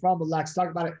originally from, but let's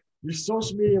talk about it. Your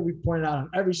social media, we pointed out on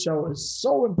every show, is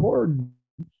so important,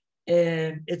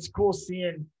 and it's cool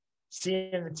seeing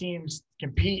the teams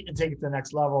compete and take it to the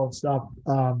next level and stuff.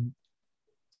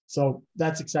 So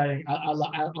that's exciting. I'm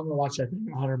gonna watch that thing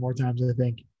 100 more times, I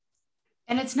think.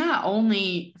 And it's not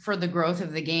only for the growth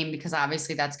of the game, because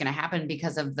obviously that's going to happen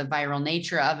because of the viral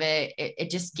nature of it. It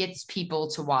just gets people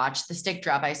to watch. The stick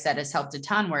drop, I said, has helped a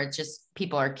ton, where it's just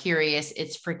people are curious.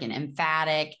 It's freaking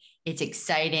emphatic. It's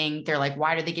exciting. They're like,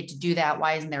 why do they get to do that?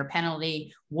 Why isn't there a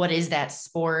penalty? What is that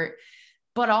sport?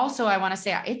 But also I want to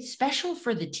say it's special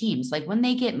for the teams. Like when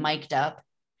they get mic'd up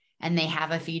and they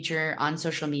have a feature on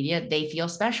social media, they feel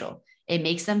special. It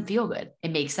makes them feel good.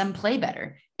 It makes them play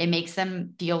better. It makes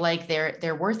them feel like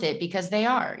they're worth it, because they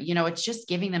are. It's just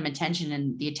giving them attention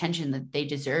and the attention that they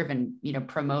deserve, and,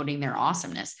 promoting their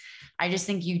awesomeness. I just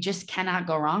think you just cannot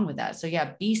go wrong with that. So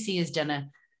yeah, BC has done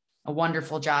a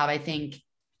wonderful job. I think,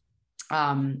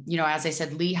 as I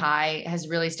said, Lehigh has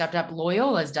really stepped up.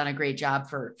 Loyola has done a great job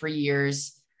for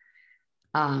years.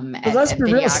 Let's be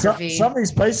real. Some of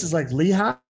these places like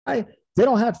Lehigh, they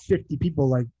don't have 50 people.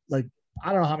 Like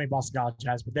I don't know how many Boston College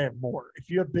has, but they have more. If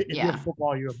you have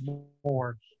football, you have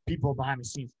more people behind the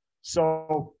scenes.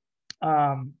 So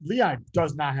Lehigh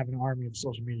does not have an army of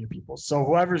social media people. So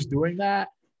whoever's doing that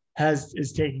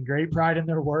is taking great pride in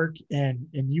their work, and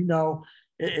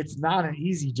it's not an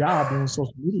easy job doing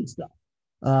social media stuff.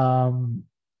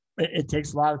 It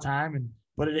takes a lot of time,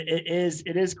 but it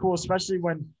is cool, especially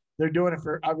when they're doing it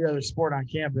for every other sport on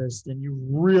campus. Then you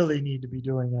really need to be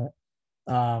doing it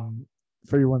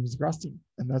for your women's lacrosse team,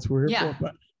 and that's what we're here for.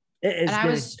 But it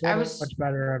is getting so much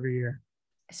better every year.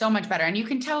 So much better. And you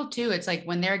can tell too, it's like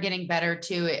when they're getting better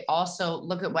too, it also,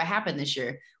 look at what happened this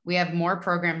year. We have more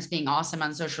programs being awesome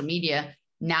on social media.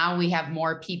 Now we have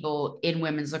more people in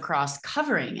women's lacrosse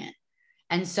covering it.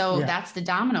 And so that's the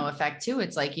domino effect too.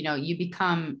 It's like, you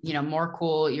become, more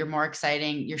cool, you're more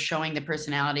exciting, you're showing the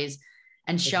personalities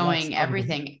and showing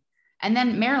everything. And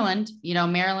then Maryland,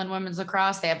 Maryland women's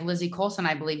lacrosse, they have Lizzie Colson,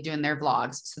 I believe, doing their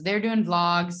vlogs. So they're doing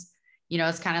vlogs.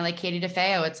 It's kind of like Katie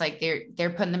DeFeo. It's like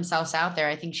they're putting themselves out there.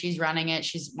 I think she's running it.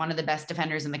 She's one of the best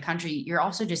defenders in the country. You're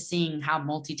also just seeing how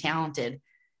multi-talented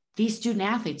these student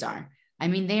athletes are. I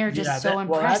mean, they are just so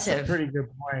impressive. That's a pretty good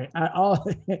point.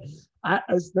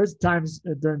 There's times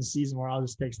during the season where I'll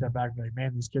just take a step back and be like,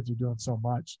 man, these kids are doing so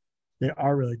much. They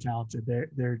are really talented.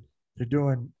 They're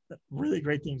doing really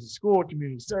great things in school,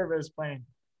 community service, playing,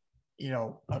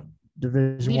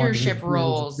 division leadership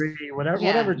roles,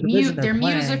 whatever division they're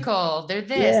musical, they're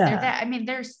this, they're that. I mean,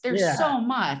 there's so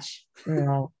much.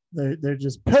 They're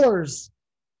just pillars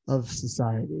of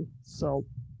society. So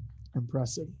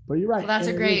impressive. But you're right. Well, that's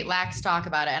a great lax talk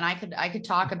about it, and I could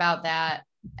talk about that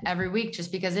every week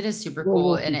just because it is super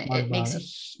cool, and it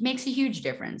makes a huge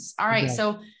difference. All right,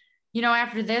 so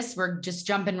after this, we're just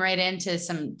jumping right into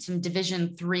some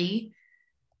Division III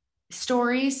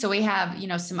stories. So we have,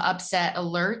 some upset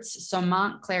alerts. So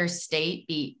Montclair State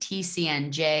beat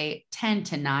TCNJ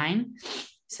 10-9.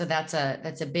 So that's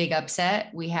a big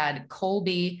upset. We had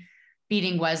Colby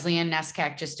beating Wesleyan.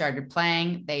 NESCAC just started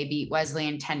playing. They beat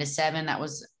Wesleyan 10-7. That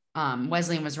was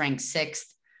Wesleyan was ranked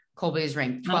 6th. Colby was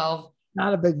ranked 12.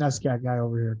 Not a big NESCAC guy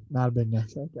over here. Not a big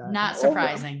NESCAC guy. Not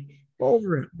surprising.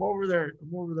 Over it. I'm over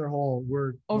their whole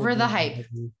word. Over the hype.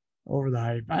 Over the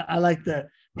hype. I like the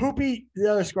who beat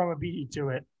the other scrum beat you to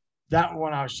it. That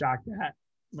one I was shocked at.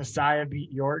 Messiah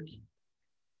beat York.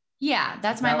 Yeah,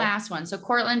 that's my last one. So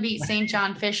Cortland beat St.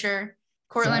 John Fisher.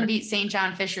 Cortland beat St.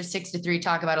 John Fisher 6-3.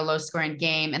 Talk about a low scoring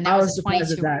game. And that was a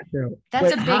 22. That too.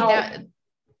 That's a big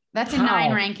that's a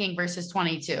 9 ranking versus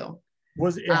 22.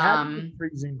 Was it had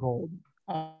freezing cold?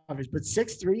 Obviously, but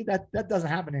 6-3, that doesn't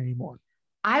happen anymore.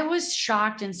 I was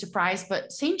shocked and surprised,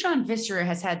 but St. John Fisher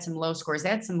has had some low scores. They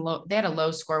had a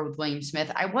low score with William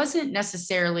Smith. I wasn't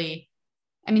necessarily,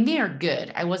 I mean, they are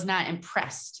good. I was not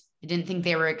impressed. I didn't think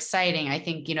they were exciting. I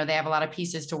think, they have a lot of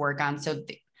pieces to work on. So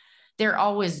they're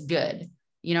always good,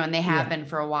 and they have been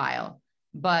for a while.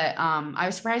 But I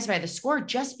was surprised by the score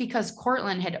just because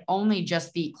Cortland had only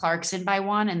just beat Clarkson by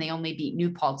 1 and they only beat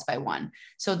New Paltz by 1.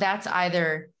 So that's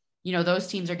either, those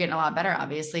teams are getting a lot better,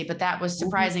 obviously, but that was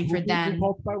surprising for them. New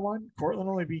Paltz by 1? Cortland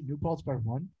only beat New Paltz by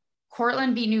 1?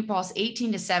 Cortland beat New Paltz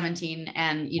 18-17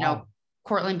 and, wow.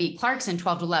 Cortland beat Clarkson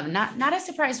 12-11. Not a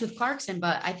surprise with Clarkson,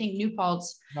 but I think New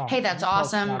Paltz, hey, that's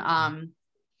awesome.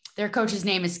 Their coach's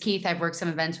name is Keith. I've worked some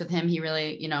events with him. He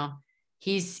really,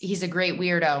 he's a great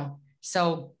weirdo.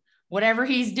 So whatever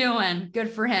he's doing,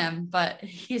 good for him, but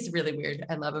he's really weird.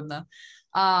 I love him though.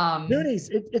 Goonies,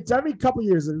 it's every couple of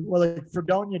years. Well, like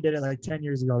Fredonia did it like 10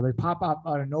 years ago. They pop up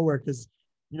out of nowhere because,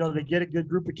 they get a good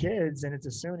group of kids and it's a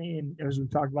SUNY. And as we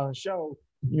talked about on the show,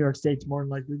 New York State's more than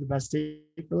likely the best state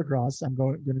for lacrosse. I'm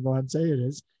going to go ahead and say it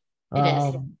is.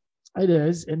 It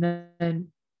is. And then,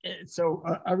 so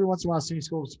every once in a while, SUNY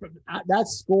schools, that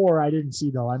score I didn't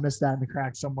see though. I missed that in the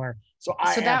crack somewhere. So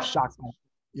I am shocked.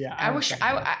 Yeah. I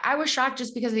was shocked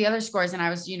just because of the other scores. And I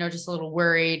was, just a little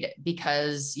worried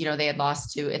because, they had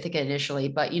lost to Ithaca initially,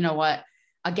 but you know what,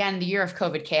 again, the year of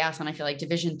COVID chaos. And I feel like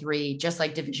Division III, just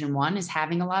like Division I, is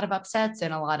having a lot of upsets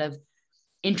and a lot of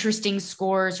interesting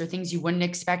scores or things you wouldn't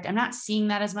expect. I'm not seeing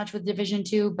that as much with Division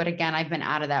II, but again, I've been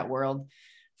out of that world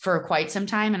for quite some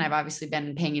time. And I've obviously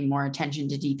been paying more attention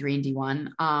to D3 and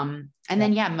D1. And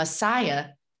then, Messiah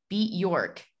beat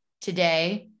York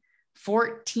today,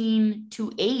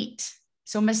 14-8.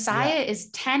 So Messiah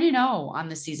is 10-0 on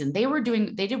the season. They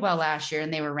did well last year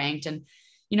and they were ranked. And,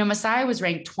 Messiah was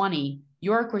ranked 20.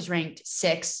 York was ranked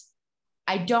 6.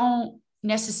 I don't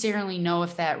necessarily know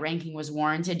if that ranking was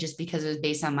warranted just because it was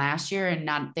based on last year and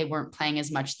they weren't playing as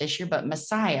much this year, but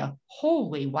Messiah,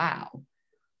 holy wow.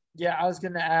 Yeah, I was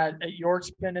going to add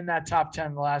York's been in that top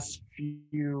 10 the last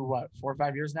few, 4 or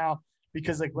 5 years now,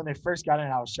 because like when they first got in,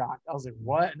 I was shocked. I was like,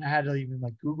 what? And I had to even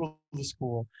like Google the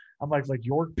school. I'm like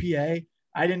York, PA.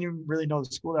 I didn't even really know the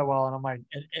school that well. And I'm like,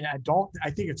 and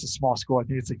I think it's a small school. I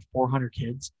think it's like 400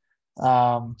 kids.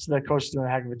 So that coach is doing a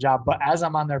heck of a job. But as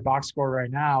I'm on their box score right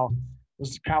now, this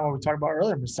is kind of what we talked about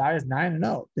earlier. Messiah's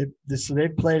 9-0. So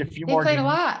they've played a few more games. They played a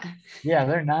lot. Yeah,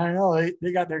 they're 9-0.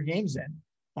 They got their games in.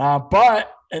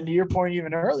 But, and to your point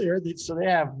even earlier, so they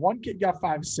have one kid got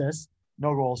 5 assists,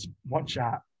 no goals, 1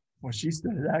 shot. Well, she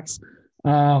stood at X.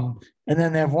 And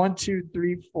then they have 1, 2,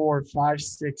 3, 4, 5,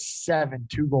 6, 7,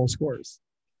 2 goal scorers.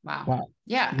 Wow.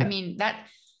 Yeah. I mean,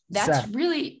 that's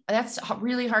really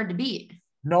hard to beat.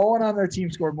 No one on their team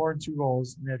scored more than 2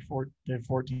 goals. And they had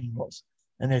 14 goals.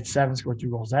 And they had 7 scored 2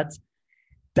 goals. I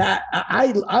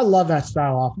love that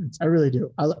style of offense. I really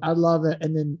do. I love it.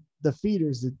 And then the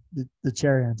feeders, the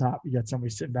cherry on top. You got somebody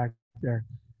sitting back there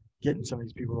getting some of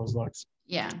these people those looks.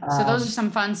 Yeah. So those are some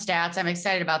fun stats. I'm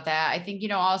excited about that. I think,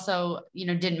 also,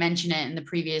 didn't mention it in the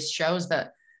previous shows,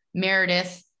 but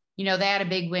Meredith, they had a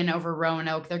big win over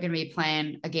Roanoke. They're going to be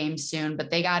playing a game soon, but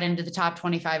they got into the top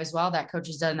 25 as well. That coach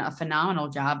has done a phenomenal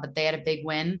job, but they had a big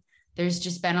win. There's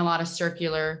just been a lot of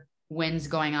circular wins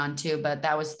going on too, but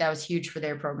that was huge for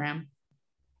their program.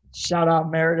 Shout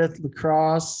out Meredith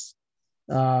Lacrosse.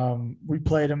 We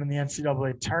played them in the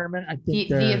NCAA tournament. I think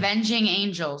the Avenging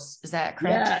Angels. Is that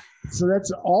correct? Yeah. So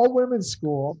that's all women's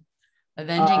school.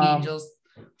 Avenging Angels.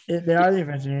 They are the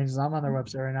Avenging Angels. I'm on their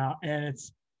website right now, and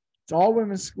it's all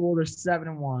women's school. They're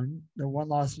 7-1. Their one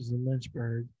loss was in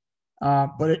Lynchburg,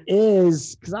 but it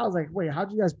is because I was like, wait,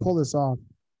 how'd you guys pull this off?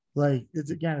 Like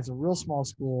it's a real small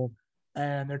school,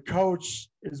 and their coach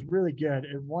is really good.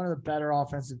 And one of the better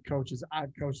offensive coaches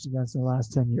I've coached against in the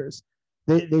last 10 years.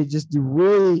 They just do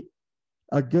really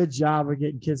a good job of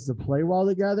getting kids to play well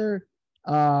together.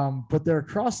 But they're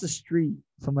across the street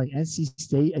from like NC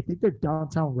State. I think they're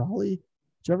downtown Raleigh.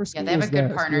 Whichever school they have a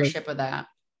good partnership with that.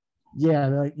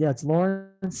 Yeah, it's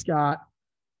Lauren Scott.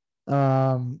 They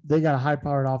got a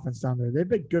high-powered offense down there. They've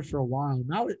been good for a while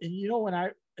now. And when I,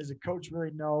 as a coach,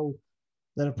 really know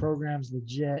that a program's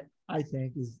legit, I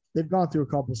think, is they've gone through a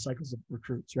couple of cycles of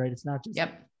recruits, right? It's not just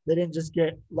Yep. they didn't just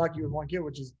get lucky with one kid,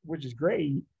 which is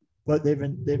great, but they've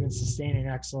been sustaining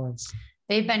excellence.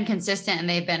 They've been consistent and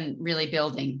they've been really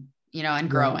building, and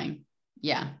growing.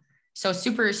 Yeah. So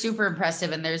super, super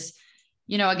impressive. And there's,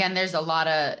 again, there's a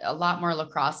lot more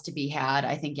lacrosse to be had.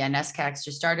 I think, NESCACs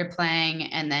just started playing,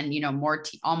 and then,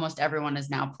 almost everyone is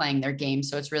now playing their game.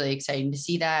 So it's really exciting to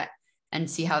see that and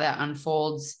see how that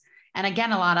unfolds. And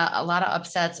again, a lot of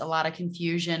upsets, a lot of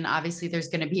confusion. Obviously there's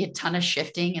going to be a ton of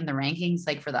shifting in the rankings,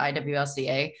 like for the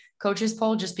IWLCA coaches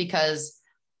poll, just because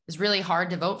it's really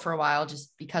hard to vote for a while,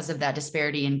 just because of that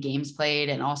disparity in games played,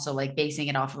 and also like basing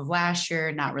it off of last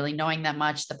year, not really knowing that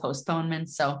much, the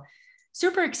postponements. So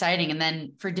super exciting. And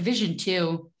then for Division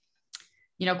II,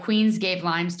 Queens gave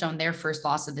Limestone their first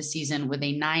loss of the season with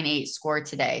a 9-8 score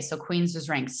today. So Queens was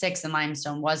ranked 6th and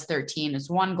Limestone was 13. It's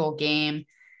 1-goal game.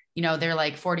 They're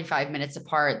like 45 minutes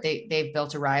apart. They've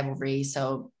built a rivalry.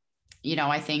 So,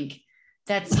 I think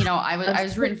that's, I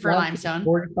was rooting for Limestone.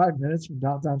 45 minutes from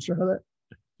downtown Charlotte.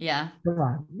 Yeah. Come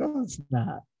on. No, it's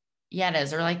not. Yeah, it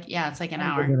is. Or like, yeah, it's like an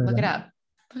hour. Look it up.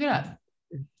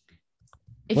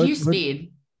 If you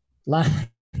speed.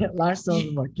 Limestone's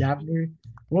in like Gaffney.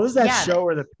 What was that show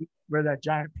where that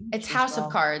giant peach? It's House of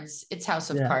Cards. It's House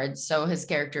of Cards. So his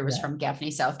character was from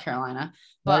Gaffney, South Carolina.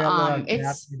 But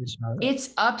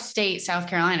it's upstate South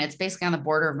Carolina. It's basically on the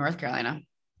border of North Carolina.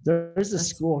 There's a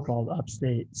school called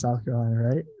Upstate South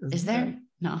Carolina, right? Is there?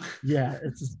 No. Yeah,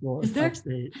 it's a school. Is there?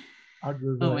 Upstate. I'll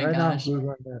Google it. Right gosh. Now I'm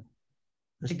Googling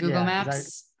the Google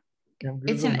Maps.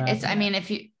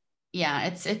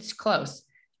 It's close.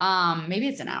 Maybe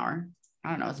it's an hour. I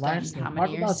don't know. It's been how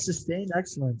many years? Talk about sustained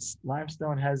excellence.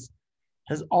 Limestone has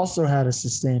also had a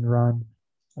sustained run.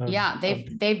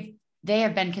 They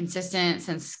have been consistent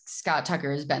since Scott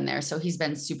Tucker has been there. So he's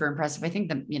been super impressive. I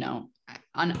think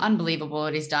unbelievable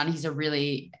what he's done. He's a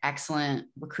really excellent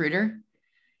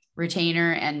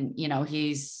retainer, and he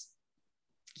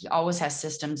always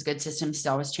has good systems. He's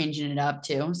always changing it up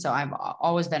too. So I've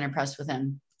always been impressed with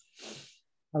him.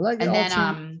 I like it. And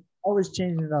then always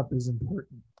changing it up is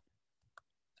important.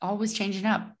 Always changing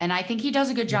up. And I think he does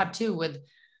a good job too with,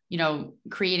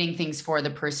 creating things for the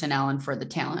personnel and for the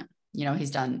talent.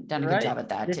 He's done a good job at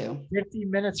that too. 50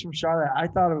 minutes from Charlotte. I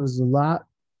thought it was a lot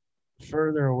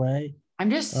further away.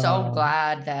 I'm just so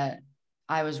glad that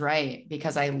I was right,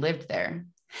 because I lived there.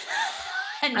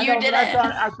 And you didn't.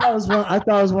 I thought it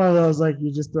was one of those, like,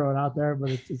 you just throw it out there, but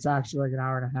it's actually like an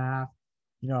hour and a half.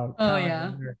 Oh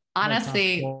yeah.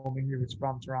 Honestly, he was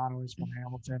from Toronto. He's from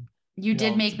Hamilton. You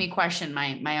did make me question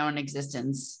my own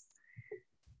existence.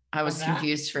 I was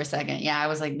confused for a second. Yeah, I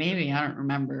was like, maybe I don't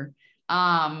remember.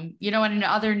 And in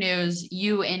other news,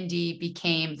 UND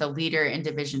became the leader in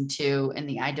Division II in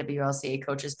the IWLCA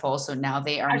coaches poll. So now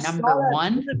they are number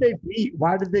one. Who did they beat?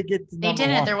 Why did they get to They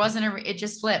didn't. One? There wasn't it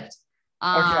just flipped.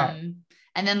 Okay.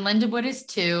 And then Lindenwood is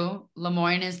 2,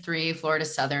 Lemoyne is 3, Florida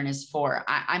Southern is 4.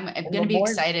 I'm going to be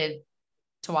excited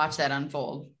to watch that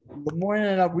unfold. Lemoyne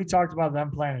ended up, we talked about them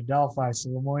playing in Delphi, so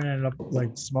Lemoyne ended up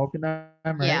like smoking them,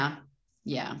 right?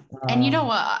 Yeah. And you know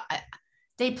what?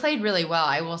 They played really well.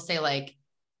 I will say, like,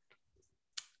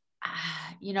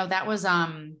 that was, now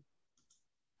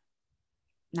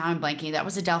I'm blanking. That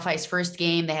was a Delphi's first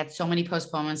game. They had so many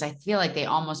postponements. I feel like they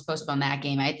almost postponed that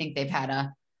game. I think they've had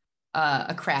a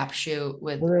crapshoot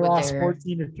with. Well, they lost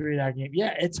 14-3 that game.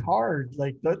 Yeah, it's hard.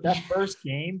 Like that first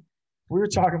game, we were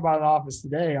talking about in the office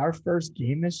today. Our first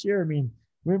game this year. I mean,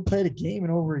 we haven't played a game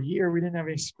in over a year. We didn't have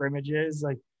any scrimmages.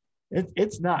 Like,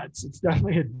 it's nuts. It's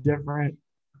definitely a different.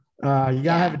 You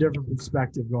gotta have a different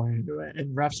perspective going into it.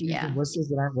 And refs are using whistles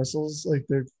that aren't whistles. Like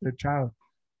they're trying to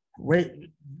wait.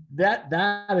 That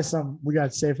is something we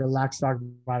got to say for Lax talk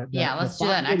about it. Let's do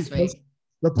that next week.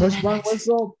 The push button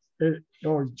whistle.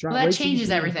 That changes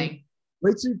everything.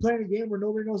 Wait till you play in a game where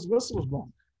nobody knows the whistle is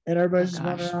blown, and everybody's just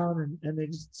running around, and they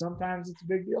just, sometimes it's a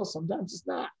big deal, sometimes it's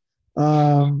not.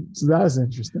 So that is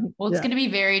interesting. Well, it's going to be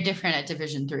very different at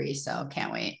Division III, so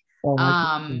can't wait. But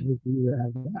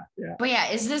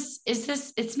is this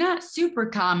it's not super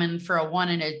common for a 1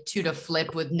 and a 2 to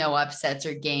flip with no upsets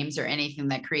or games or anything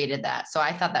that created that. So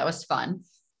I thought that was fun.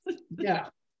 Yeah.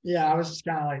 I was just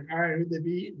kind of like, all right, who'd they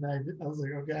beat? And I was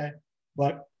like, okay,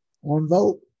 but one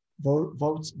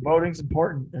voting's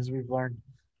important, as we've learned.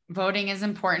 Voting is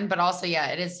important, but also,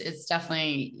 it's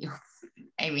definitely,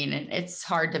 I mean, it's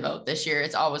hard to vote this year.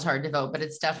 It's always hard to vote, but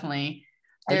it's definly,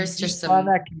 there's just some on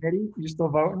that committee. You're still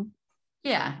voting?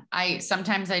 Yeah.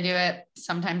 Sometimes I do it.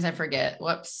 Sometimes I forget.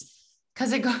 Whoops.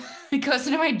 Cause it goes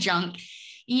into my junk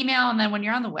email. And then when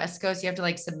you're on the West Coast, you have to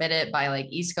like submit it by like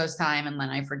East Coast time. And then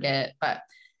I forget, but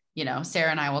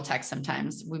Sarah and I will text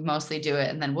sometimes. We mostly do it.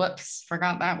 And then whoops,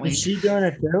 forgot that week. Is she doing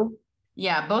it too?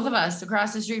 Yeah. Both of us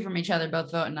across the street from each other,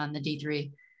 both voting on the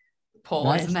D3 poll.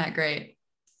 Nice. Isn't that great?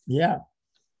 Yeah.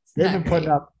 They've been putting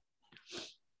up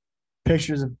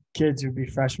pictures of kids who'd be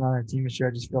freshmen on their team this year.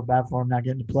 I just feel bad for them not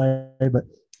getting to play, but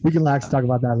we can talk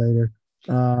about that later.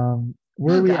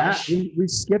 Where are we at? We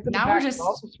skipping now. We're just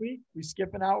this week. We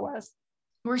skipping out west.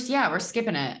 We're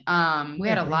skipping it. We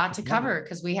had a lot to cover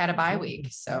because we had a bye week.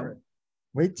 So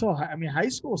wait till high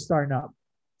school starting up.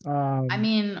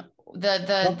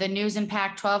 The news in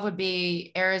Pac-12 would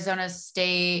be Arizona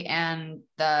State and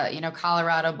the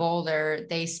Colorado Boulder.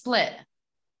 They split.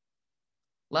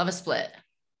 Love a split.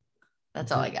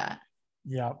 That's all I got.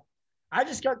 Yeah, I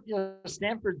just got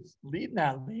Stanford's leading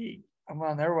that league. I'm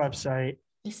on their website.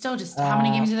 They still just how many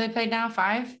games have they played now?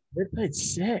 5? They played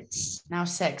 6. Now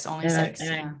 6, only 6.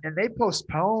 And they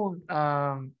postponed.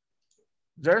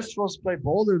 They're supposed to play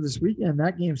Boulder this weekend.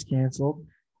 That game's canceled.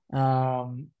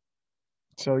 So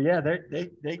yeah, they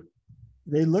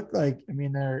look like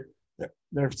they're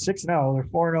 6-0. They're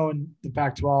 4-0 in the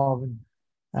Pac-12, and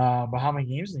but how many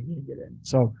games are they going to get in?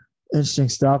 So interesting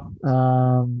stuff.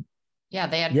 Yeah,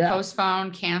 they had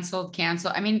postponed, canceled.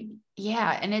 And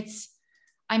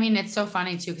it's so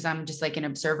funny too, because I'm just like an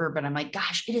observer, but I'm like,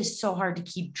 gosh, it is so hard to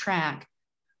keep track.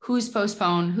 Who's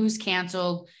postponed, who's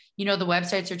canceled. The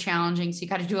websites are challenging. So you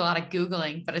got to do a lot of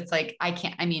Googling, but it's like,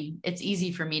 it's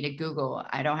easy for me to Google.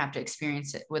 I don't have to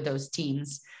experience it with those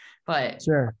teams, but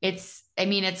sure. It's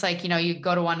like, you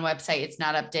go to one website, it's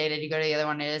not updated. You go to the other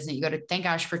one, it isn't. You go to, thank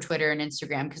gosh for Twitter and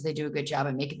Instagram, because they do a good job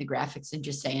at making the graphics and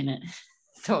just saying it.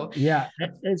 So yeah,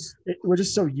 we're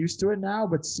just so used to it now,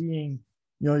 but seeing,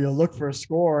 you'll look for a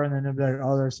score and then it'll be like,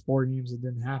 oh, there's 4 games that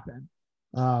didn't happen.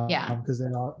 Because they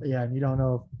all, and you don't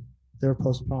know if they're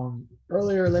postponed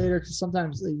earlier or later, because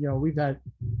sometimes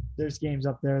there's games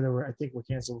up there that I think were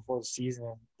canceled before the season,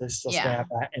 and they still stay at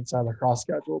that inside the cross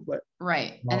schedule. But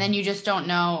right, and then you just don't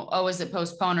know. Oh, is it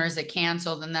postponed or is it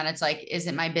canceled? And then it's like, is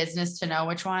it my business to know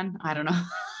which one? I don't know.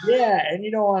 Yeah, and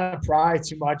you don't want to pry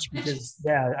too much because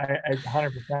I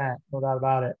 100%, no doubt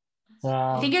about it.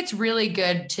 I think it's really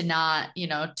good to not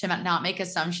make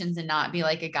assumptions and not be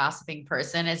like a gossiping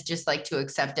person. It's just like to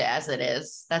accept it as it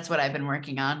is. That's what I've been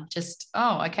working on. Just,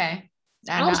 okay.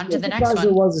 And on to the next one.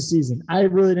 There was a season. I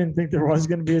really didn't think there was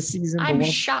going to be a season. I'm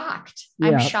shocked. Yeah.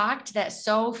 I'm shocked that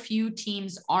so few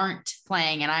teams aren't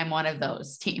playing, and I'm one of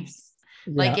those teams.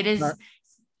 Yeah, like it is.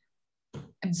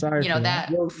 Sorry, that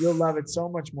you'll love it so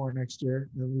much more next year.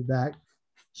 You'll be back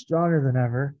stronger than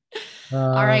ever.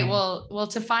 All right. Well,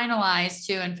 to finalize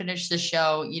too and finish the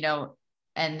show,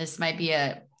 and this might be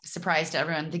a surprise to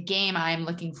everyone, the game I'm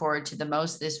looking forward to the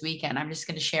most this weekend, I'm just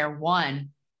going to share one,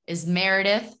 is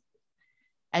Meredith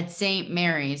at St.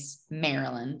 Mary's,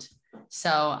 Maryland. So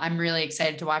I'm really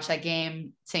excited to watch that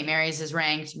game. St. Mary's is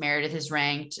ranked, Meredith is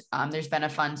ranked. There's been a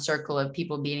fun circle of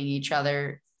people beating each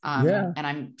other. And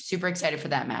I'm super excited for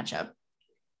that matchup.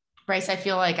 Bryce, I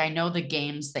feel like I know the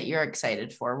games that you're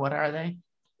excited for. What are they?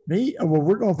 Well,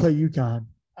 we're going to play UConn.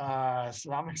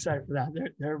 So I'm excited for that.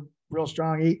 They're real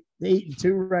strong,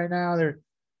 8-2 right now. They're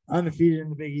undefeated in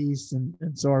the Big East, and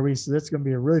so are we. So that's going to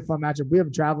be a really fun matchup. We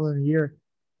haven't traveled in a year,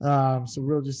 so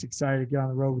we're just excited to get on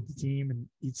the road with the team and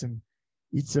eat some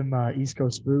East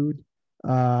Coast food,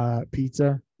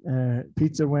 pizza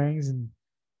wings, and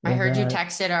I heard you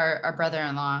texted our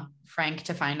brother-in-law Frank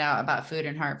to find out about food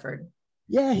in Hartford.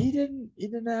 Yeah, he didn't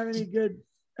have any good.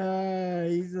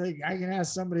 He's like, I can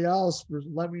ask somebody else.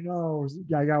 Let me know.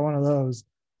 I got one of those.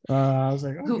 I was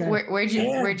like, okay. Where'd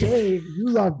you? Dave, you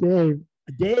love Dave.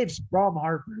 Dave's from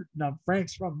Hartford. No,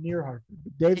 Frank's from near Hartford.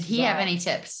 Did he have any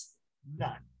tips?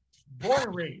 None. Born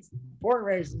and raised.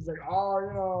 He's like, I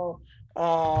don't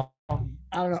know.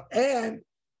 And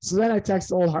so then I text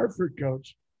the old Hartford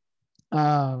coach,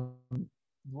 long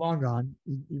gone.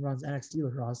 He runs NXT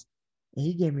lacrosse, and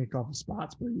he gave me a couple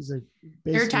spots, but he's like,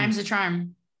 third time's a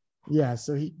charm. Yeah.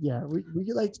 So we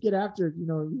like to get after,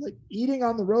 like eating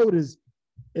on the road is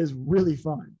really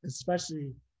fun,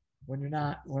 especially when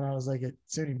I was like at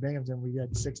SUNY Binghamton, we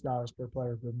had $6 per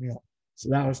player per meal. So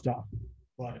that was tough,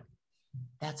 but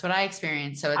that's what I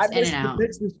experienced. So it's in and out.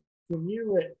 From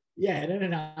you at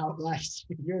In-N-Out last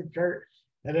year, you and Kurt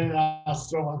at In-N-Out,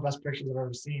 still one of the best pictures I've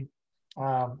ever seen.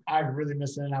 I really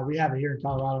miss In-N-Out. We have it here in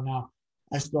Colorado now.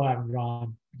 I still haven't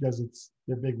gone because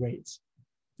they're big weights.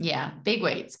 Yeah, big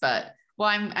weights, but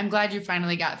I'm glad you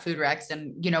finally got Food Rex,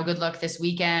 and good luck this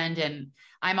weekend. And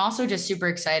I'm also just super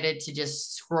excited to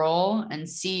just scroll and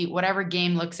see whatever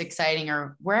game looks exciting,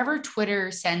 or wherever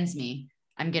Twitter sends me,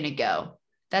 I'm gonna go.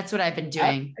 That's what I've been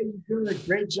doing. You're doing a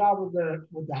great job with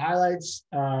the highlights.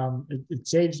 It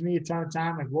saves me a ton of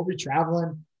time. Like we'll be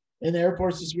traveling in the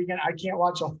airports this weekend. I can't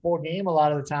watch a full game a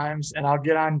lot of the times, and I'll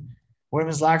get on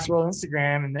Women's Lax World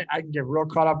Instagram, and I can get real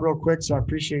caught up real quick. So I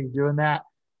appreciate you doing that.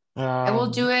 I will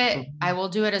do it. I will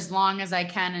do it as long as I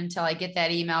can until I get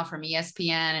that email from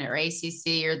ESPN or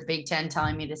ACC or the Big Ten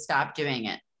telling me to stop doing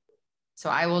it. So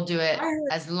I will do it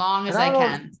as long as I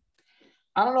can.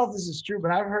 I don't know if this is true,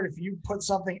 but I've heard if you put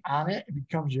something on it, it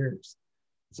becomes yours.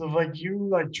 So like you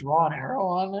like draw an arrow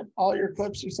on it, all your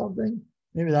clips or something.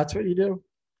 Maybe that's what you do.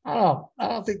 I don't know. I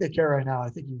don't think they care right now. I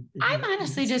think I'm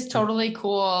honestly just totally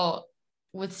cool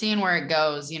with seeing where it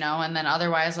goes, and then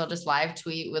otherwise I'll just live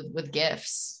tweet with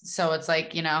GIFs. So it's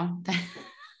like, yeah.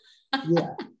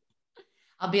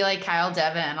 I'll be like Kyle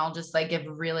Devin and I'll just like give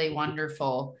really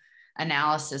wonderful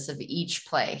analysis of each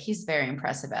play. He's very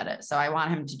impressive at it. So I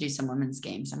want him to do some women's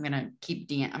games. I'm going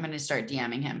to start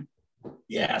DMing him.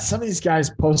 Yeah. Some of these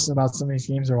guys posting about some of these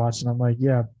games they're watching. I'm like,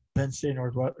 yeah, Penn State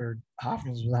Northwest or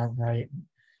Hopkins was on night.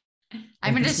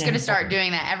 I'm just going to start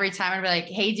doing that every time. I'd be like,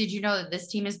 hey, did you know that this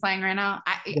team is playing right now?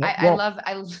 I love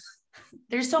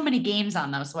there's so many games on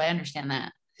those. So I understand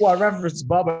that. Well, I referenced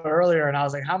Bubba earlier and I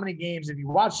was like, how many games have you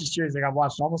watched this year? He's like, I've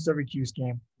watched almost every Cuse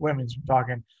game, women's we're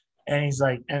talking. And he's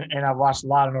like, and I've watched a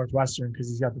lot of Northwestern because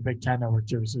he's got the Big Ten network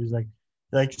too. So he's like,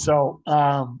 he's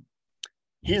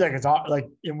like, it's all like,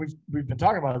 and we've been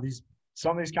talking about it,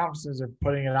 some of these conferences are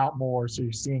putting it out more. So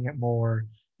you're seeing it more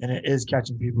and it is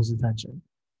catching people's attention.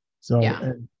 So,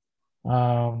 yeah.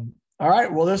 All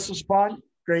right. Well, this was fun.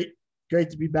 Great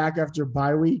to be back after a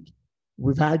bye week.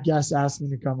 We've had guests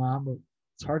asking to come on, but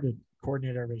it's hard to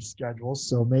coordinate everybody's schedules.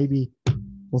 So maybe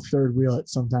we'll third wheel it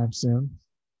sometime soon.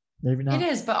 Maybe not. It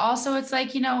is, but also it's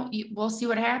like, we'll see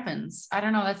what happens. I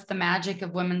don't know. That's the magic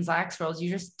of Women's Lax World.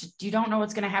 You don't know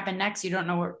what's going to happen next. You don't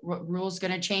know what rules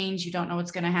going to change. You don't know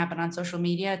what's going to happen on social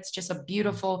media. It's just a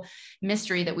beautiful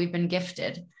mystery that we've been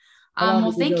gifted.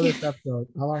 Well, thank you.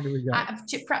 How long do we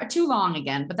go? Too long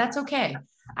again, but that's okay.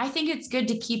 I think it's good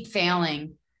to keep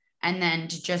failing and then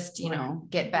to just,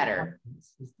 get better.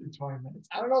 Let's do 20 minutes.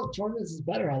 I don't know if 20 minutes is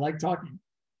better. I like talking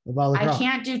about lacrosse. I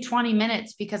can't do 20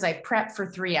 minutes because I prep for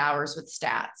 3 hours with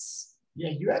stats.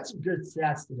 Yeah, you had some good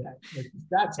stats today.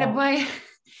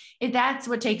 That's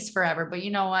what takes forever. But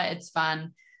you know what? It's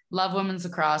fun. Love women's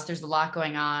lacrosse. There's a lot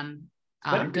going on.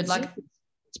 Good luck.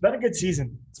 It's been a good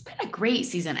season. It's been a great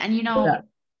season. And,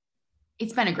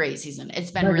 It's been a great season.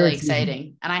 It's been really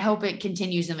exciting. And I hope it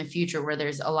continues in the future where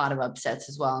there's a lot of upsets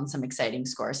as well and some exciting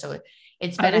scores. So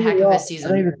it's been a heck of a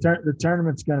season. I think the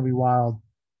tournament's going to be wild.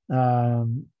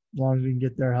 As long as we can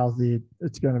get there healthy,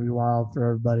 it's going to be wild for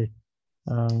everybody.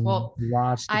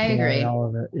 I agree. All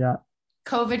of it. Yeah.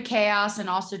 COVID chaos and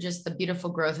also just the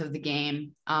beautiful growth of the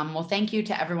game. Well, thank you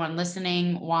to everyone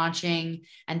listening, watching,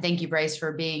 and thank you, Bryce,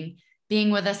 for being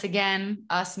with us again,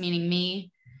 us meaning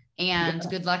me, and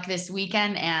good luck this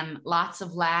weekend and lots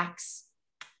of lax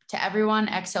to everyone.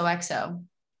 XOXO.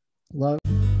 Love.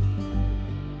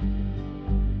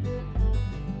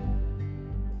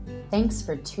 Thanks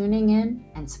for tuning in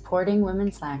and supporting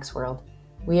Women's Lax World.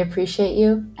 We appreciate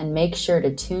you and make sure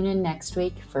to tune in next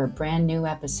week for a brand new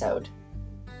episode.